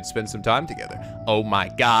like, we could spend some time together. Oh my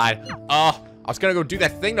god. Oh, I was gonna go do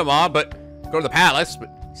that thing tomorrow, but go to the palace, but...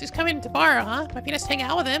 He's coming tomorrow, huh? Might be nice to hang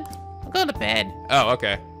out with him. I'm going to bed. Oh,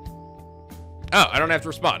 okay. Oh, I don't have to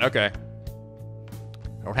respond. Okay.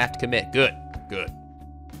 I don't have to commit. Good. Good.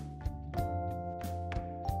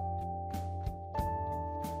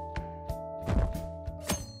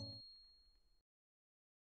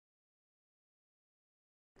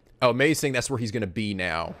 Oh, amazing. That's where he's going to be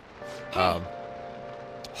now.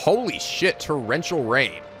 Holy shit, torrential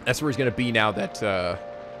rain. That's where he's going to be now that,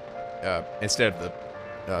 instead of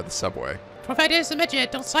the subway. 25 days to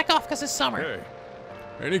midget. Don't slack off because it's summer.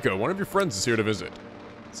 Hey, Nico, one of your friends is here to visit.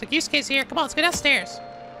 It's like Yusuke's here. Come on, let's go downstairs.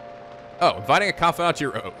 Oh, inviting a confidant to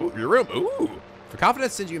your room. Ooh. If a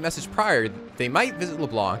confidant sends you a message prior, they might visit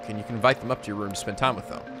LeBlanc, and you can invite them up to your room to spend time with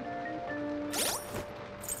them.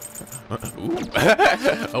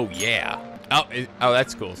 Oh, yeah. Oh,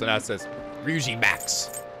 that's cool. So now it says Ryuji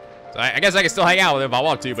Max. So I guess I can still hang out with him if I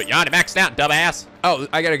want to, but you already maxed out, dumbass. Oh,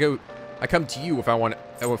 I gotta go. I come to you if I want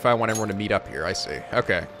everyone to meet up here. I see.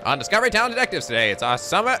 Okay. On Discovery Town Detectives today, it's our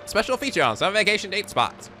summer special feature on summer vacation date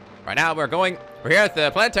spots. Right now, we're here at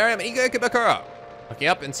the planetarium Ikebukuro. Looking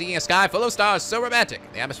up and seeing a sky full of stars so romantic.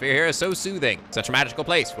 The atmosphere here is so soothing. Such a magical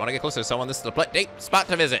place. If you want to get closer to someone, this is the date spot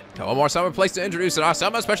to visit. One more summer place to introduce in our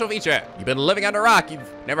summer special feature. You've been living under a rock.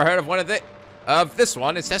 You've never heard of this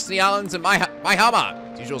one. It's Destiny Islands in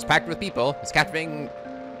Maihama. As usual, it's packed with people. It's captivating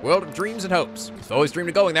world of dreams and hopes. I've always dreamed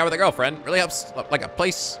of going there with a girlfriend. Really helps, like a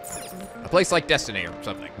place like Destiny or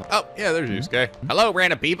something. Oh, yeah, there's Yusuke. Hello,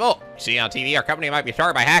 random people. You see on TV, our company might be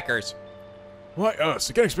targeted by hackers. Why us?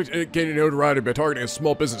 You can't expect gaining notoriety by targeting a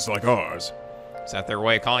small business like ours. Is that their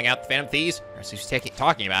way of calling out the Phantom Thieves? Or is he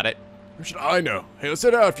talking about it? How should I know? Hey, let's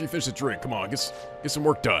head out after you finish the drink. Come on, get some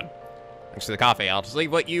work done. Thanks for the coffee. I'll just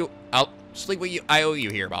leave what I owe you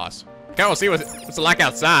here, boss. Come on, see what's like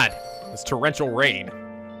outside. It's torrential rain.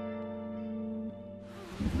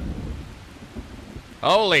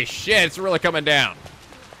 Holy shit, it's really coming down.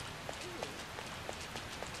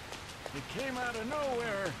 It came out of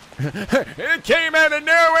nowhere. It came out of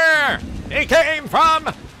nowhere. It came from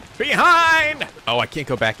behind Oh, I can't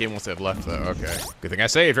go back in once I've left, though. Okay. Good thing I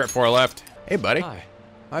saved right before I left. Hey, buddy. Hi.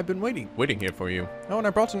 I've been waiting. Waiting here for you. Oh, and I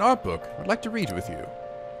brought an art book. I'd like to read with you.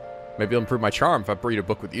 Maybe it'll improve my charm if I read a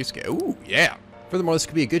book with Yusuke. Ooh, yeah. Furthermore, this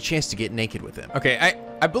could be a good chance to get naked with him. Okay,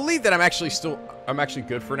 I believe that I'm actually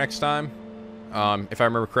good for next time. If I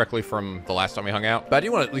remember correctly from the last time we hung out. But I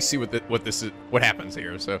do want to at least see what happens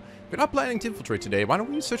here. So, If you're not planning to infiltrate today, why don't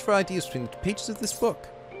we search for ideas between the pages of this book?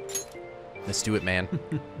 Let's do it, man.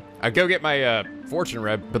 I go get my fortune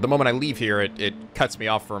read, but the moment I leave here, it cuts me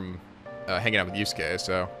off from hanging out with Yusuke.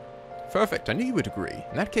 So, Perfect. I knew you would agree.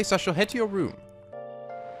 In that case, I shall head to your room.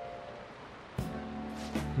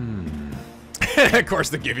 of course,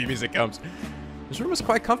 the Gibby music comes. This room is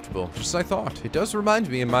quite comfortable, just as I thought. It does remind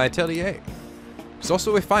me of my atelier. It's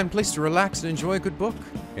also a fine place to relax and enjoy a good book.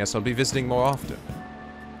 Yes, I'll be visiting more often.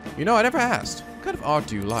 You know, I never asked. What kind of art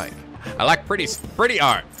do you like? I like pretty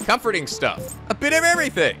art, comforting stuff, a bit of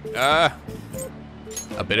everything. A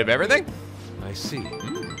bit of everything? I see.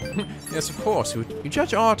 Yes, of course. You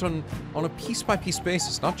judge art on a piece-by-piece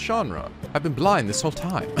basis, not genre. I've been blind this whole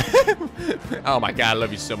time. Oh my god, I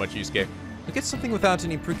love you so much, Yusuke. Look at something without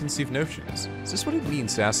any preconceived notions. Is this what it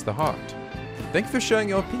means to ask the heart? Thank you for sharing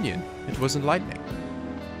your opinion. It was enlightening.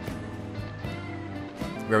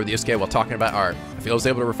 Remember with Yusuke while talking about art. I feel I was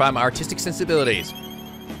able to refine my artistic sensibilities.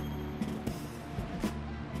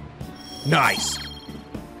 Nice.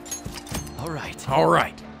 All right. All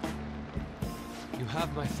right. You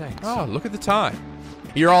have my thanks. Oh, look at the time.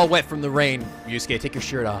 You're all wet from the rain, Yusuke. Take your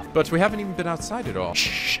shirt off. But we haven't even been outside at all.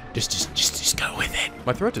 Shh. Just go with it.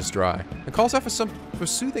 My throat is dry. It calls out for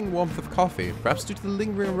soothing warmth of coffee, perhaps due to the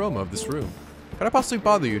lingering aroma of this room. Could I possibly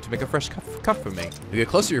bother you to make a fresh cup for me? You get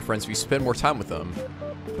closer to your friends if you spend more time with them,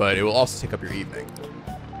 but it will also take up your evening.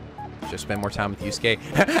 Just spend more time with Yusuke?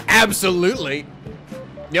 Absolutely.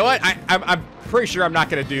 You know what? I'm pretty sure I'm not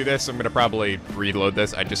gonna do this. I'm gonna probably reload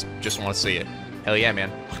this. I just want to see it. Hell yeah, man.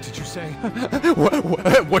 What did you say?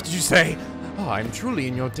 What did you say? Oh, I'm truly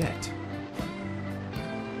in your debt.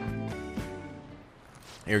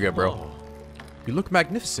 Here we go, bro. Oh. You look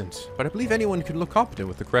magnificent, but I believe anyone could look competent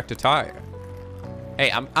with the correct attire.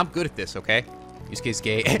 Hey, I'm good at this, okay? Yusuke's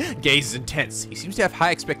gaze is intense. He seems to have high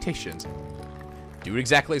expectations. Do it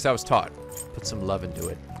exactly as I was taught. Put some love into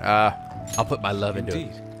it. I'll put my love into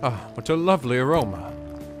it. Ah, what a lovely aroma.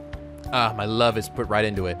 Ah, my love is put right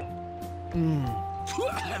into it.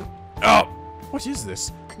 Oh, what is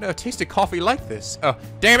this? I've never tasted coffee like this. Oh,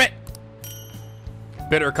 damn it!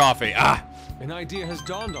 Bitter coffee. Ah. An idea has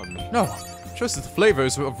dawned on me. No, just the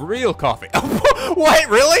flavors of real coffee. What?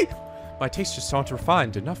 Really? My taste just aren't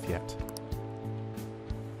refined enough yet.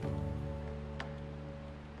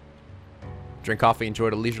 Drink coffee,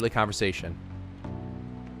 enjoyed a leisurely conversation.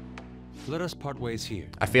 Let us part ways here.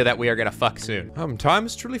 I feel that we are gonna fuck soon. Time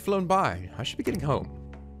has truly flown by. I should be getting home.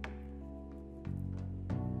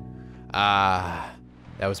 Ah,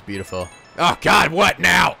 that was beautiful. Oh God, what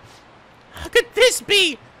now? How could this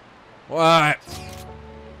be? What?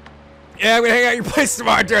 Yeah, I'm gonna hang out at your place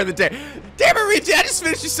tomorrow during the day. Damn it, Ryuji, I just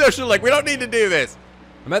finished your social link. We don't need to do this.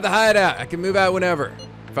 I'm at the hideout. I can move out whenever.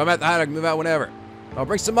 If I'm at the hideout, I can move out whenever. I'll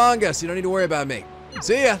bring some manga, so you don't need to worry about me.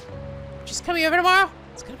 See ya. Just coming over tomorrow?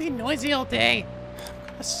 It's gonna be noisy all day.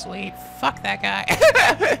 I'm gonna sleep. Fuck that guy.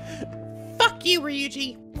 Fuck you,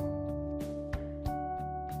 Ryuji.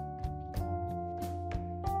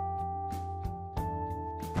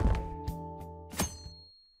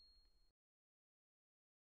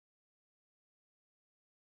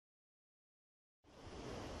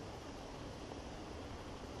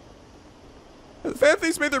 Have the fan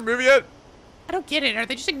thieves made their movie yet? I don't get it. Are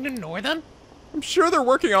they just gonna ignore them? I'm sure they're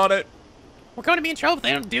working on it. We're going to be in trouble if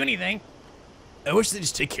they don't do anything. I wish they'd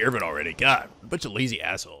just take care of it already. God, a bunch of lazy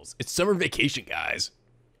assholes. It's summer vacation, guys.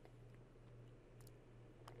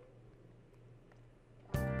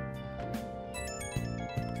 God,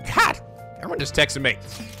 everyone just texted me.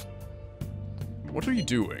 What are you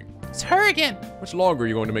doing? It's her again. Much longer are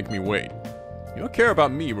you going to make me wait? You don't care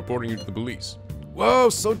about me reporting you to the police. Whoa,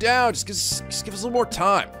 slow down. Just give us a little more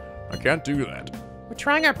time. I can't do that. We're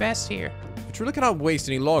trying our best here. If you truly cannot waste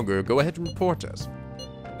any longer, go ahead and report us.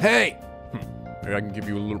 Hey! Maybe I can give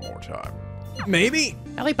you a little more time. Maybe?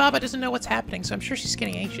 Alibaba doesn't know what's happening, so I'm sure she's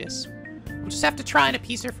getting anxious. We'll just have to try and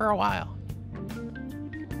appease her for a while.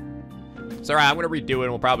 It's alright, I'm gonna redo it and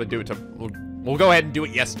we'll probably do it to... We'll go ahead and do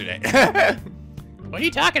it yesterday. What are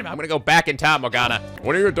you talking about? I'm gonna go back in time, Morgana.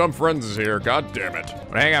 One of your dumb friends is here, god damn it.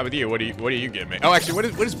 When I hang out with you, what do you give me? Oh, actually,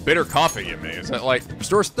 what is bitter coffee give me? Is that like...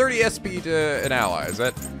 Restores 30 SP to an ally, is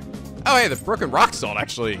that... Oh, hey, the broken rock salt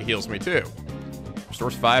actually heals me too.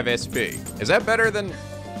 Restores 5 SP. Is that better than...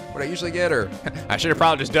 what I usually get, or I should have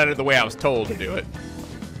probably just done it the way I was told to do it.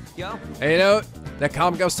 Yo. Hey, you know, that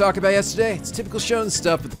comic I was talking about yesterday, it's typical shonen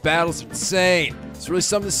stuff, but the battles are insane. It's really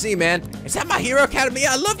something to see, man. Is that My Hero Academy?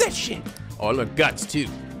 I love that shit. Oh, I love guts, too.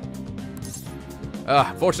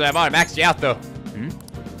 Fortunately, I've already maxed you out, though.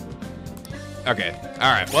 Okay,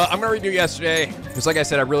 alright. Well, I'm gonna redo yesterday. Because like I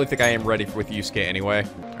said, I really think I am ready with Yusuke anyway.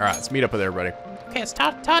 Alright, let's meet up with everybody. Okay, let's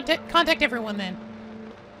contact everyone then.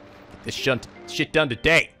 Get this shit done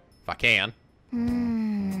today, if I can.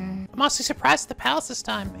 I'm honestly surprised at the palace this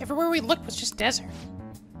time. Everywhere we looked was just desert.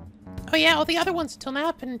 Oh yeah, all the other ones until now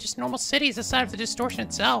have been just normal cities aside of the distortion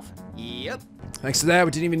itself. Yep. Thanks to that,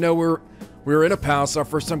 we didn't even know we were in a palace our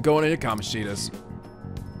first time going into Kamoshida's.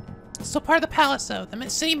 Still part of the palace though. The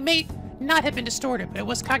city may not have been distorted, but it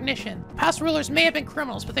was cognition. Past rulers may have been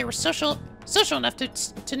criminals, but they were social enough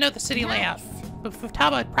to know the city layout. But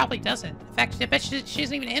Futaba probably doesn't. In fact, I bet she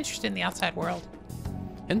isn't even interested in the outside world.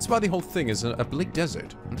 Hence why the whole thing is a bleak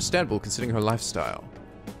desert. Understandable considering her lifestyle.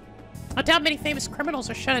 I doubt many famous criminals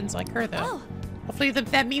are shut-ins like her, though. Oh. Hopefully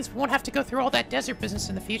that means we won't have to go through all that desert business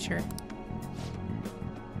in the future.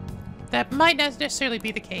 That might not necessarily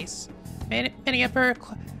be the case. Many upper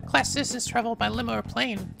class citizens travel by limo or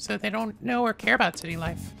plane, so they don't know or care about city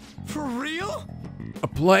life. For real? A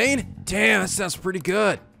plane? Damn, that sounds pretty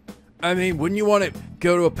good. I mean, wouldn't you want to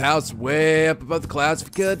go to a palace way up above the clouds if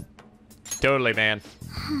you could? Totally, man.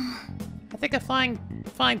 I think a flying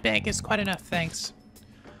bank is quite enough, thanks.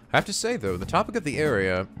 I have to say, though, the topic of the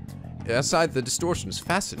area, aside the distortion, is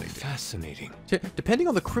fascinating. Fascinating. Depending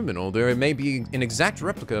on the criminal, there may be an exact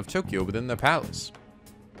replica of Tokyo within their palace.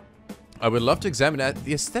 I would love to examine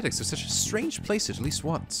the aesthetics of such a strange place at least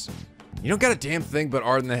once. You don't got a damn thing but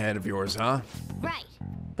art in the head of yours, huh? Right.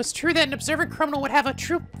 But it's true that an observant criminal would have a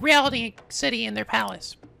true reality city in their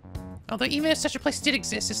palace. Although even if such a place did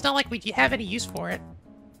exist, it's not like we'd have any use for it.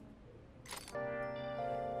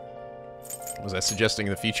 Was I suggesting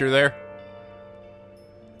the future there?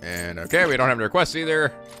 And okay, we don't have any requests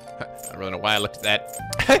either. I don't really know why I looked at that.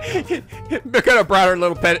 I could have brought her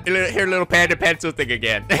little panda pencil thing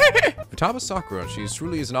again. Futaba Sakura, she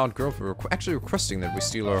truly is an odd girl for actually requesting that we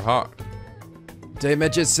steal her heart. Day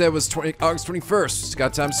Medjed said was August 21st. She's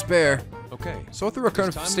got time to spare. Okay. So through our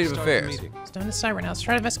current state of affairs. It's done this side right now. Let's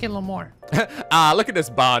try to investigate a little more. Look at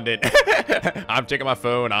this bonding. I'm checking my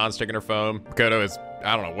phone, An's checking her phone. Makoto is,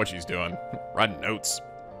 I don't know what she's doing. Writing notes.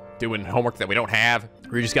 Doing homework that we don't have.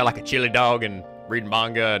 Ryuji's got like a chili dog and reading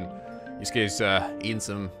manga, and Yusuke's eating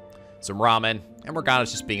some ramen, and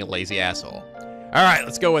Morgana's just being a lazy asshole. All right,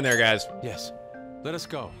 let's go in there, guys. Yes. Let us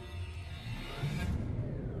go.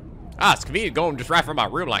 It's convenient going just right from my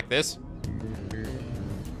room like this.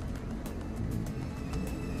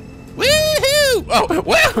 Woohoo! Oh,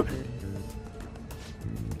 whoa!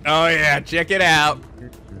 Oh yeah, check it out.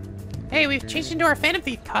 Hey, we've changed into our Phantom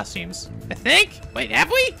Thief costumes. I think? Wait, have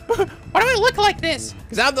we? Why do we look like this?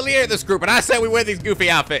 Because I'm the leader of this group, and I say we wear these goofy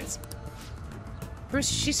outfits. Bruce,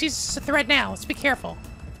 she sees a threat now. Let's be careful.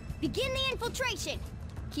 Begin the infiltration.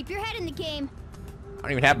 Keep your head in the game. I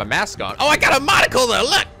don't even have my mask on. Oh, I got a monocle though,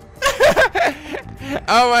 look!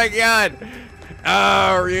 Oh my god.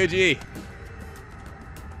 Oh, Ryuji.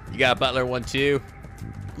 You got a butler one too?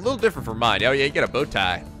 A little different from mine. Oh yeah, you got a bow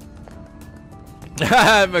tie.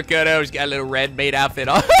 Makoto's got a little red maid outfit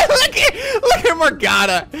on. look at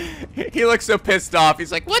Morgana. He looks so pissed off.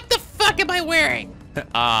 He's like, what the fuck am I wearing?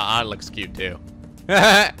 An looks cute too.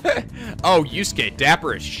 Oh, Yusuke,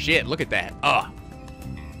 dapper as shit. Look at that.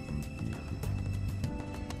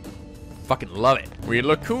 Fucking love it. We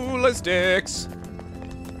look cool as dicks. So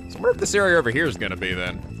I wonder if this area over here is gonna be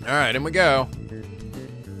then. All right, in we go.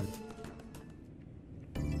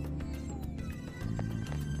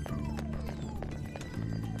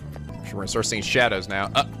 We're gonna start seeing shadows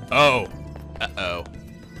now. Uh-oh.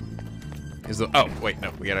 Oh, wait,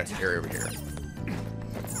 no, we got an area over here.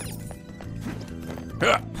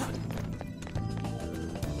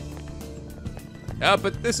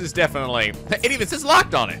 But this is definitely, it even says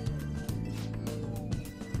locked on it.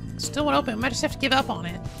 Still won't open. We might just have to give up on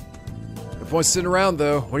it. No point sitting around,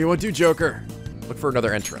 though. What do you want to do, Joker? Look for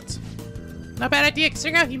another entrance. Not a bad idea,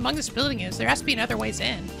 considering how humongous this building is. There has to be other ways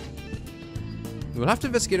in. We'll have to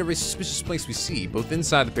investigate every suspicious place we see, both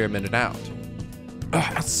inside the pyramid and out.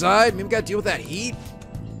 Outside? Maybe we gotta deal with that heat?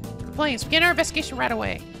 Good plans. Begin our investigation right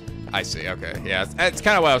away. I see, okay. Yeah, it's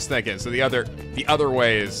kind of what I was thinking. So the other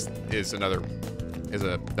way is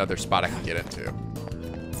another spot I can get into.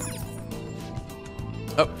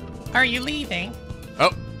 Oh. Are you leaving?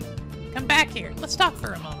 Oh. Come back here. Let's talk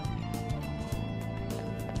for a moment.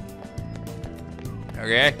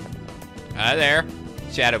 Okay. Hi there.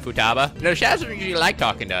 Shadow Futaba. No, Shadows don't usually like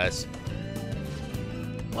talking to us.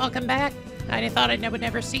 Welcome back. I thought I would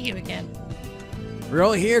never see you again. We're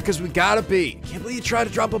only here because we gotta be. Can't believe you tried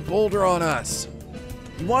to drop a boulder on us.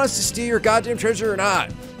 You want us to steal your goddamn treasure or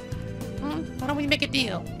not? Why don't we make a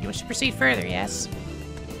deal? You wish to proceed further, yes?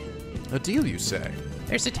 A deal, you say?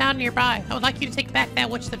 There's a town nearby. I would like you to take back that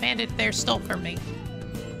which the bandit there stole from me.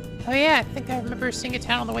 Oh yeah, I think I remember seeing a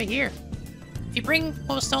town on the way here. If you bring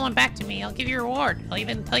what was stolen back to me, I'll give you a reward. I'll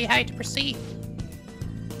even tell you how to proceed.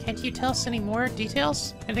 Can't you tell us any more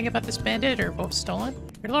details? Anything about this bandit or what was stolen?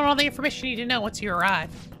 You'll learn all the information you need to know once you arrive.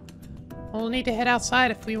 We'll need to head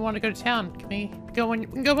outside if we want to go to town. Can we go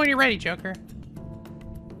when you're ready, Joker?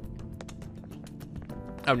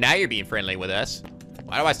 Oh, now you're being friendly with us.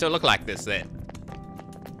 Why do I still look like this then?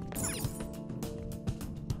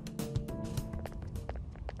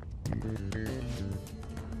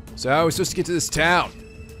 So how are we supposed to get to this town?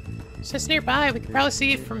 It's just nearby. We could probably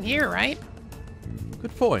see it from here, right?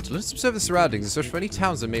 Good point. Let's observe the surroundings and search for any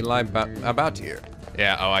towns that may lie about here.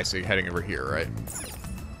 Yeah, oh, I see. Heading over here, right?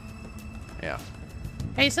 Yeah.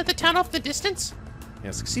 Hey, is that the town off in the distance?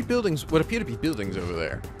 Yes, I see buildings, what appear to be buildings over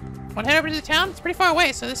there. Want to head over to the town? It's pretty far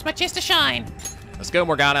away, so this is my chance to shine. Let's go,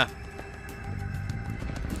 Morgana.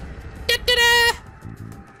 Da-da-da!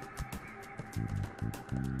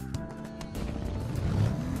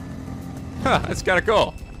 Huh, that's kind of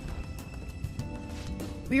cool.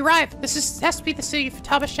 We arrived. This has to be the city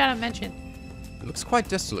Futaba Shadow mentioned. It looks quite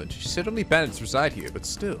desolate. She said only bandits reside here, but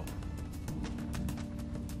still.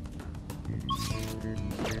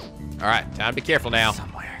 All right, time to be careful now.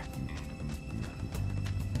 Somewhere.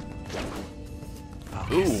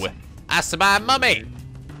 Ooh, I spy mummy.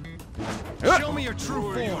 Show me your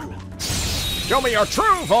true form. Show me your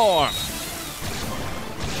true form.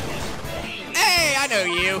 Hey, I know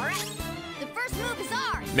you. The first move is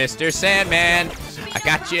ours. Mr. Sandman, I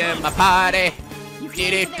got you in my party.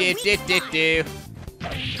 Do-do-do-do-do-do.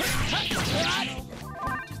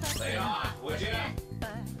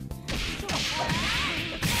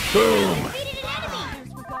 Boom.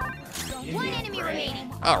 One enemy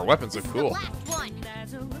remaining. Oh, our weapons look cool. Last one.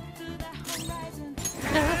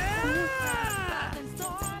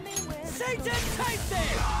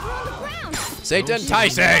 Satan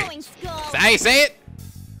Taisei. I say it.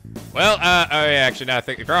 Well, oh yeah, actually, now I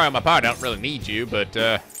think if you're on my pod, I don't really need you, but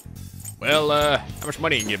well, how much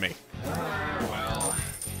money you can give me?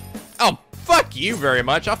 Oh, fuck you very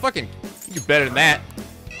much. I'll fucking do better than that.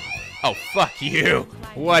 Oh, fuck you.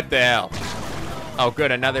 What the hell? Oh,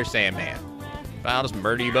 good, another Sandman. I'll just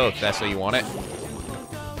murder you both. That's how you want it.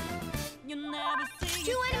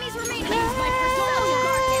 2 enemies remaining. Use my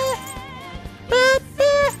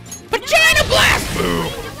Vagina blast! Boom!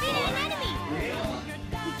 defeated an enemy.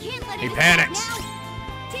 We can't let it He go panics. now.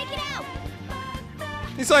 Take it out.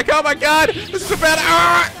 He's like, oh my god, this is a bad.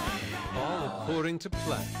 All according to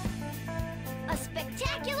plan. A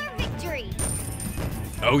spectacular victory.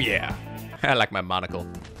 Oh yeah, I like my monocle.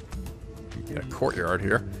 Got a courtyard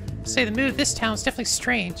here. Say the mood of this town is definitely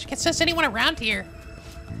strange. Can't sense anyone around here.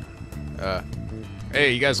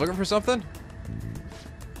 Hey, you guys looking for something?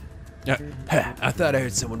 I thought I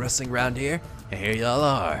heard someone rustling around here, and here y'all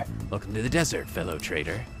are. Welcome to the desert, fellow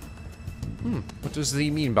traitor. What does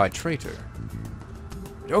he mean by traitor?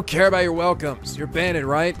 Don't care about your welcomes. You're bandit,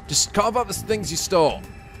 right? Just cough up the things you stole.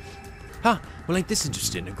 Huh, well ain't this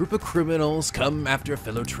interesting? A group of criminals come after a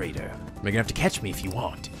fellow traitor. You're gonna have to catch me if you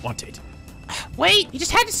want it. Wait, you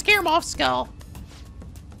just had to scare him off, Skull.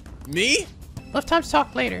 Me? We'll have time to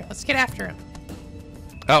talk later. Let's get after him.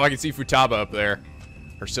 Oh, I can see Futaba up there.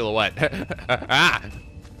 Her silhouette. Ah!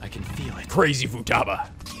 I can feel it. Crazy Futaba.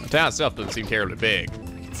 The town itself doesn't seem terribly big. I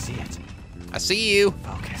can see it. I see you.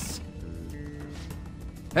 Focus.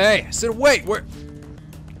 Hey, I said wait, we're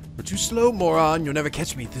too slow, moron. You'll never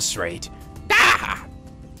catch me at this rate. Ah!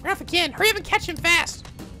 We're off again. Hurry up and catch him fast.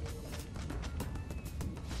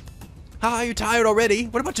 Ah, you're tired already?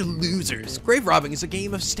 What a bunch of losers. Grave robbing is a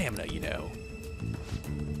game of stamina, you know.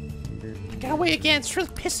 Get away again. It's really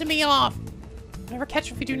pissing me off. Never catch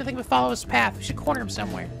him if we do nothing but follow his path. We should corner him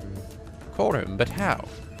somewhere. Corner him, but how?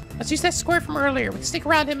 Let's use that square from earlier. We can stick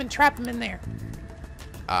around him and trap him in there.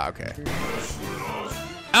 Ah, okay.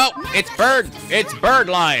 Oh, it's Bird. It's Bird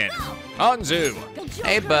Lion. Hanzu.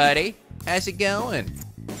 Hey, buddy. How's it going?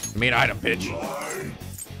 I mean, item pitch.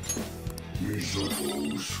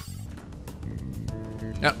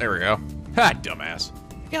 Oh, there we go. Ha, dumbass.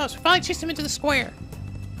 Here he goes. We finally chased him into the square.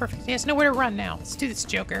 Perfect. He has nowhere to run now. Let's do this,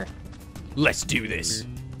 Joker. Let's do this.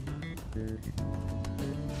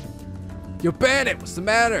 Yo, bandit, what's the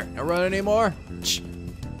matter? Not running anymore? Shh.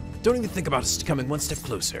 Don't even think about us coming one step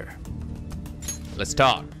closer. Let's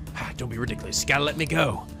talk. Don't be ridiculous. You gotta let me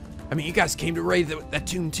go. I mean, you guys came to raid that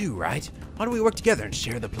tomb too, right? Why don't we work together and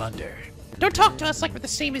share the plunder? Don't talk to us like we're the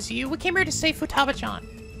same as you. We came here to save Futaba-chan.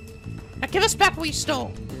 Now give us back what you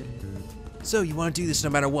stole. So you want to do this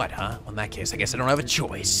no matter what, huh? Well, in that case, I guess I don't have a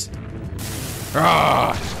choice.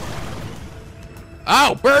 Ah!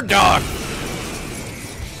 Oh, bird dog!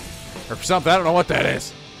 Or something, I don't know what that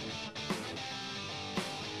is.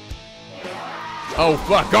 Oh,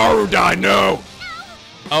 fuck, Garu died, no!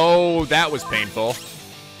 Oh, that was painful.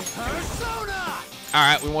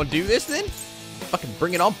 Alright, we want to do this then? Fucking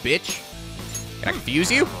bring it on, bitch. Can I confuse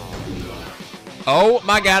you? Oh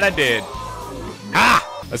my god, I did.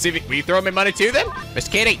 Ah! Let's see if will you throw me money too then? Miss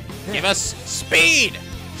Kitty, give us speed!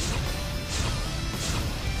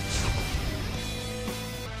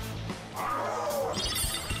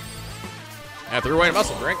 I threw away a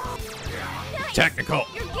muscle drink. Technical.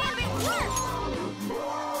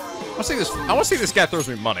 I want to see this guy throws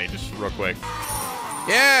me money just real quick.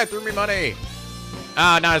 Yeah, threw me money.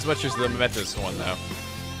 Ah, not as much as the Mementos one though.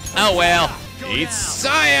 Oh well. Eat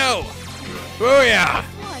Sayo! Booyah!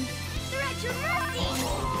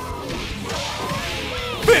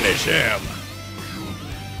 Finish him!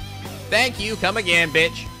 Thank you, come again,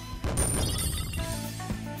 bitch.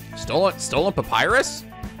 Stolen papyrus?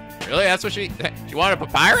 Really, that's what she wanted, a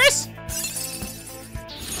papyrus?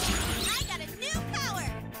 I got a new power!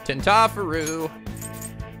 Tentafaru.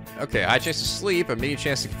 Okay, high chance to sleep, a medium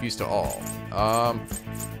chance to confuse to all. I'll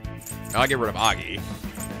get rid of Agi.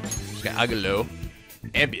 Just got Agalo.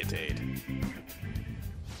 Ambientade.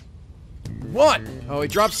 What? Oh, he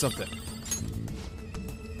dropped something.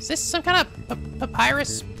 Is this some kind of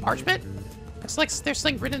papyrus parchment? Looks like there's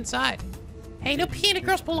something written inside. Hey, no peeing a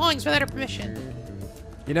girl's belongings without her permission.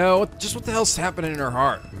 You know, just what the hell's happening in her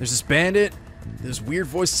heart? There's this bandit, this weird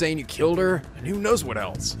voice saying you killed her, and who knows what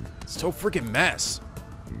else. It's a total freaking mess.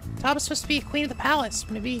 Taba's supposed to be queen of the palace.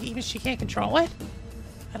 Maybe even she can't control it?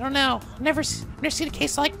 I don't know. I've never seen a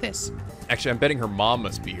case like this. Actually, I'm betting her mom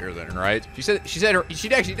must be here then, right? She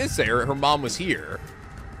actually did say her mom was here.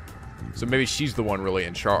 So maybe she's the one really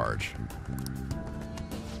in charge.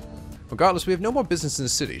 Regardless, we have no more business in the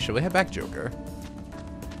city. Shall we head back, Joker?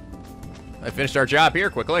 I finished our job here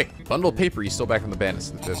quickly. Bundle of paper you stole back from the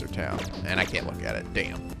bandits in the desert town. And I can't look at it.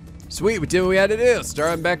 Damn. Sweet, we did what we had to do. Let's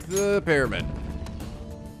start back to the pyramid.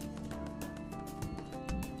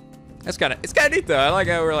 It's kind of neat though. I like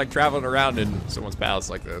how we're like traveling around in someone's palace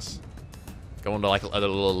like this. Going to like other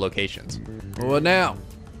little locations. Well, what now?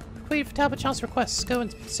 Queen of Futaba-chan's request. Let's go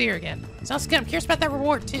and see her again. Sounds good. I'm curious about that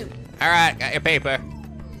reward too. Alright, got your paper.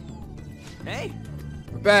 Hey.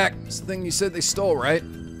 We're back. It's the thing you said they stole, right?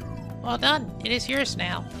 Well done. It is yours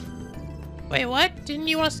now. Wait, what? Didn't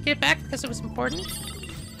you want us to get it back because it was important?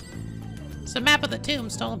 It's a map of the tomb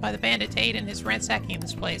stolen by the bandit Tate and his ransacking of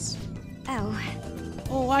this place. Oh.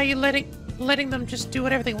 Well, why are you letting them just do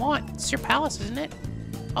whatever they want? It's your palace, isn't it?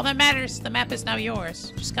 All that matters, the map is now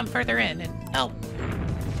yours. Just come further in and help.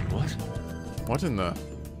 What? What in the...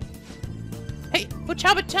 Hey,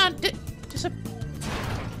 Futaba-chan,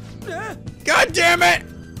 God damn it!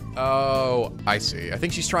 Oh, I see. I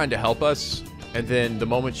think she's trying to help us, and then the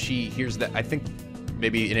moment she hears that, I think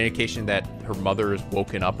maybe an indication that her mother is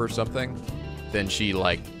woken up or something, then she's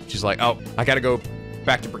like, oh, I gotta go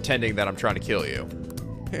back to pretending that I'm trying to kill you.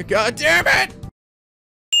 God damn it!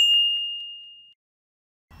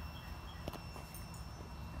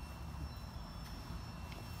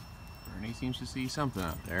 Bernie seems to see something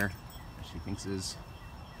out there that she thinks is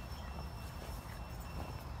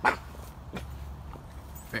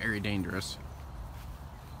very dangerous.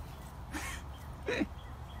 What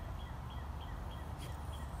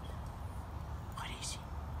is it?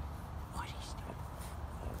 What is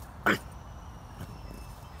it?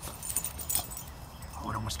 Oh,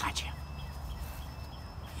 it almost got you.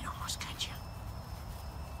 It almost got you.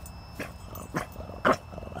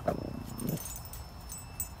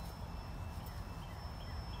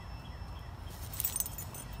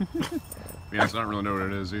 Yeah, so I don't really know what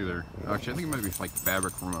it is either. Actually, I think it might be like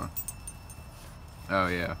fabric from a... Oh,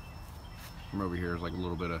 yeah. From over here, there's like a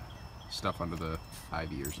little bit of stuff under the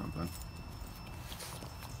ivy or something.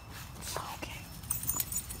 Okay.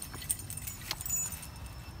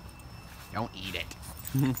 Don't eat it.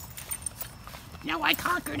 No, I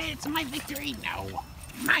conquered it. It's my victory. No.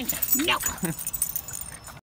 Mine. No.